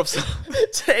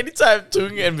anytime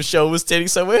Tung and Michelle was standing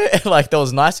somewhere and like that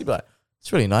was nice, he'd be like,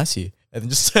 "It's really nice here," and then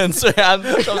just turns around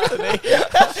and comes to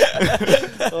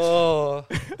me. Oh.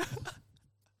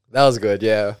 That was good,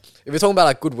 yeah. If you're talking about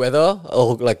like good weather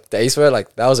or like days where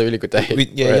like that was a really good day.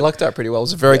 Yeah, Right. you lucked out pretty well. It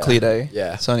was a very Yeah. clear day.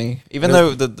 Yeah. Sunny. Even It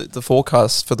though the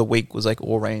forecast for the week was like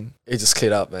all rain. It just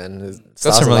cleared up, man.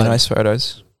 Got some really nice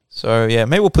photos. So yeah,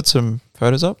 maybe we'll put some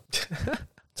photos up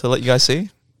to let you guys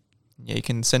see. Yeah, you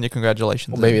can send your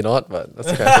congratulations. Or maybe in. not, but that's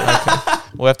okay.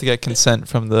 We'll have to get consent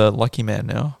from the lucky man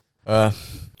now.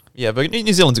 Yeah, but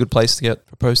New Zealand's a good place to get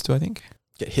proposed to, I think.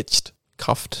 Get hitched.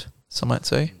 Cuffed, some might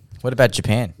say. What about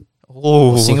Japan?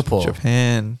 Oh, Singapore.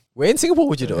 Japan. Where in Singapore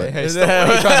would you do it? Hey, stop. What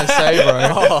are you trying to say, bro?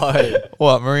 Oh, yeah.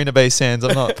 What, Marina Bay Sands?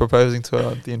 I'm not proposing to her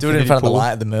at the Do it in front pool.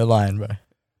 of the Merlion, bro.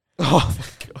 Oh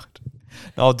my god!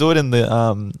 No, I'll do it in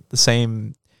the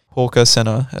same hawker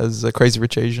center as Crazy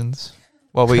Rich Asians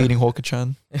while we're eating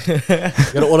hawker-chan. You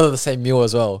gotta order the same meal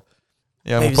as well.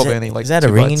 Yeah, Hey, we'll probably only like is that a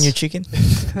 2 ring bites. in your chicken?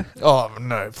 Oh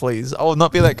no, please! I will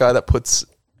not be that guy that puts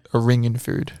a ring in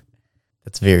food.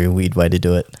 That's a very weird way to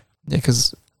do it. Yeah,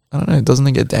 because I don't know, doesn't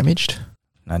it get damaged?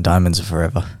 No, diamonds are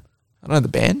forever. I don't know, the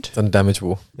band. It's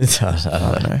undamageable.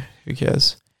 I don't know. Who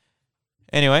cares?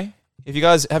 Anyway, if you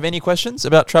guys have any questions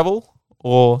about travel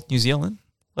or New Zealand,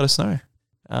 let us know.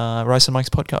 Rice and Mike's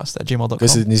podcast at gmail.com.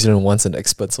 Because New Zealand wants an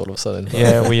expert all of a sudden.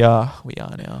 Yeah, we are. We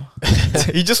are now.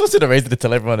 He just wanted a reason to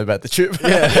tell everyone about the trip.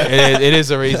 It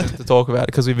is a reason to talk about it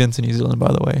because we've been to New Zealand,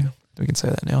 by the way. We can say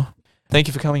that now. Thank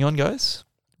you for coming on, guys.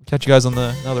 Catch you guys on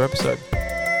another episode.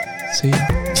 See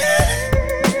ya.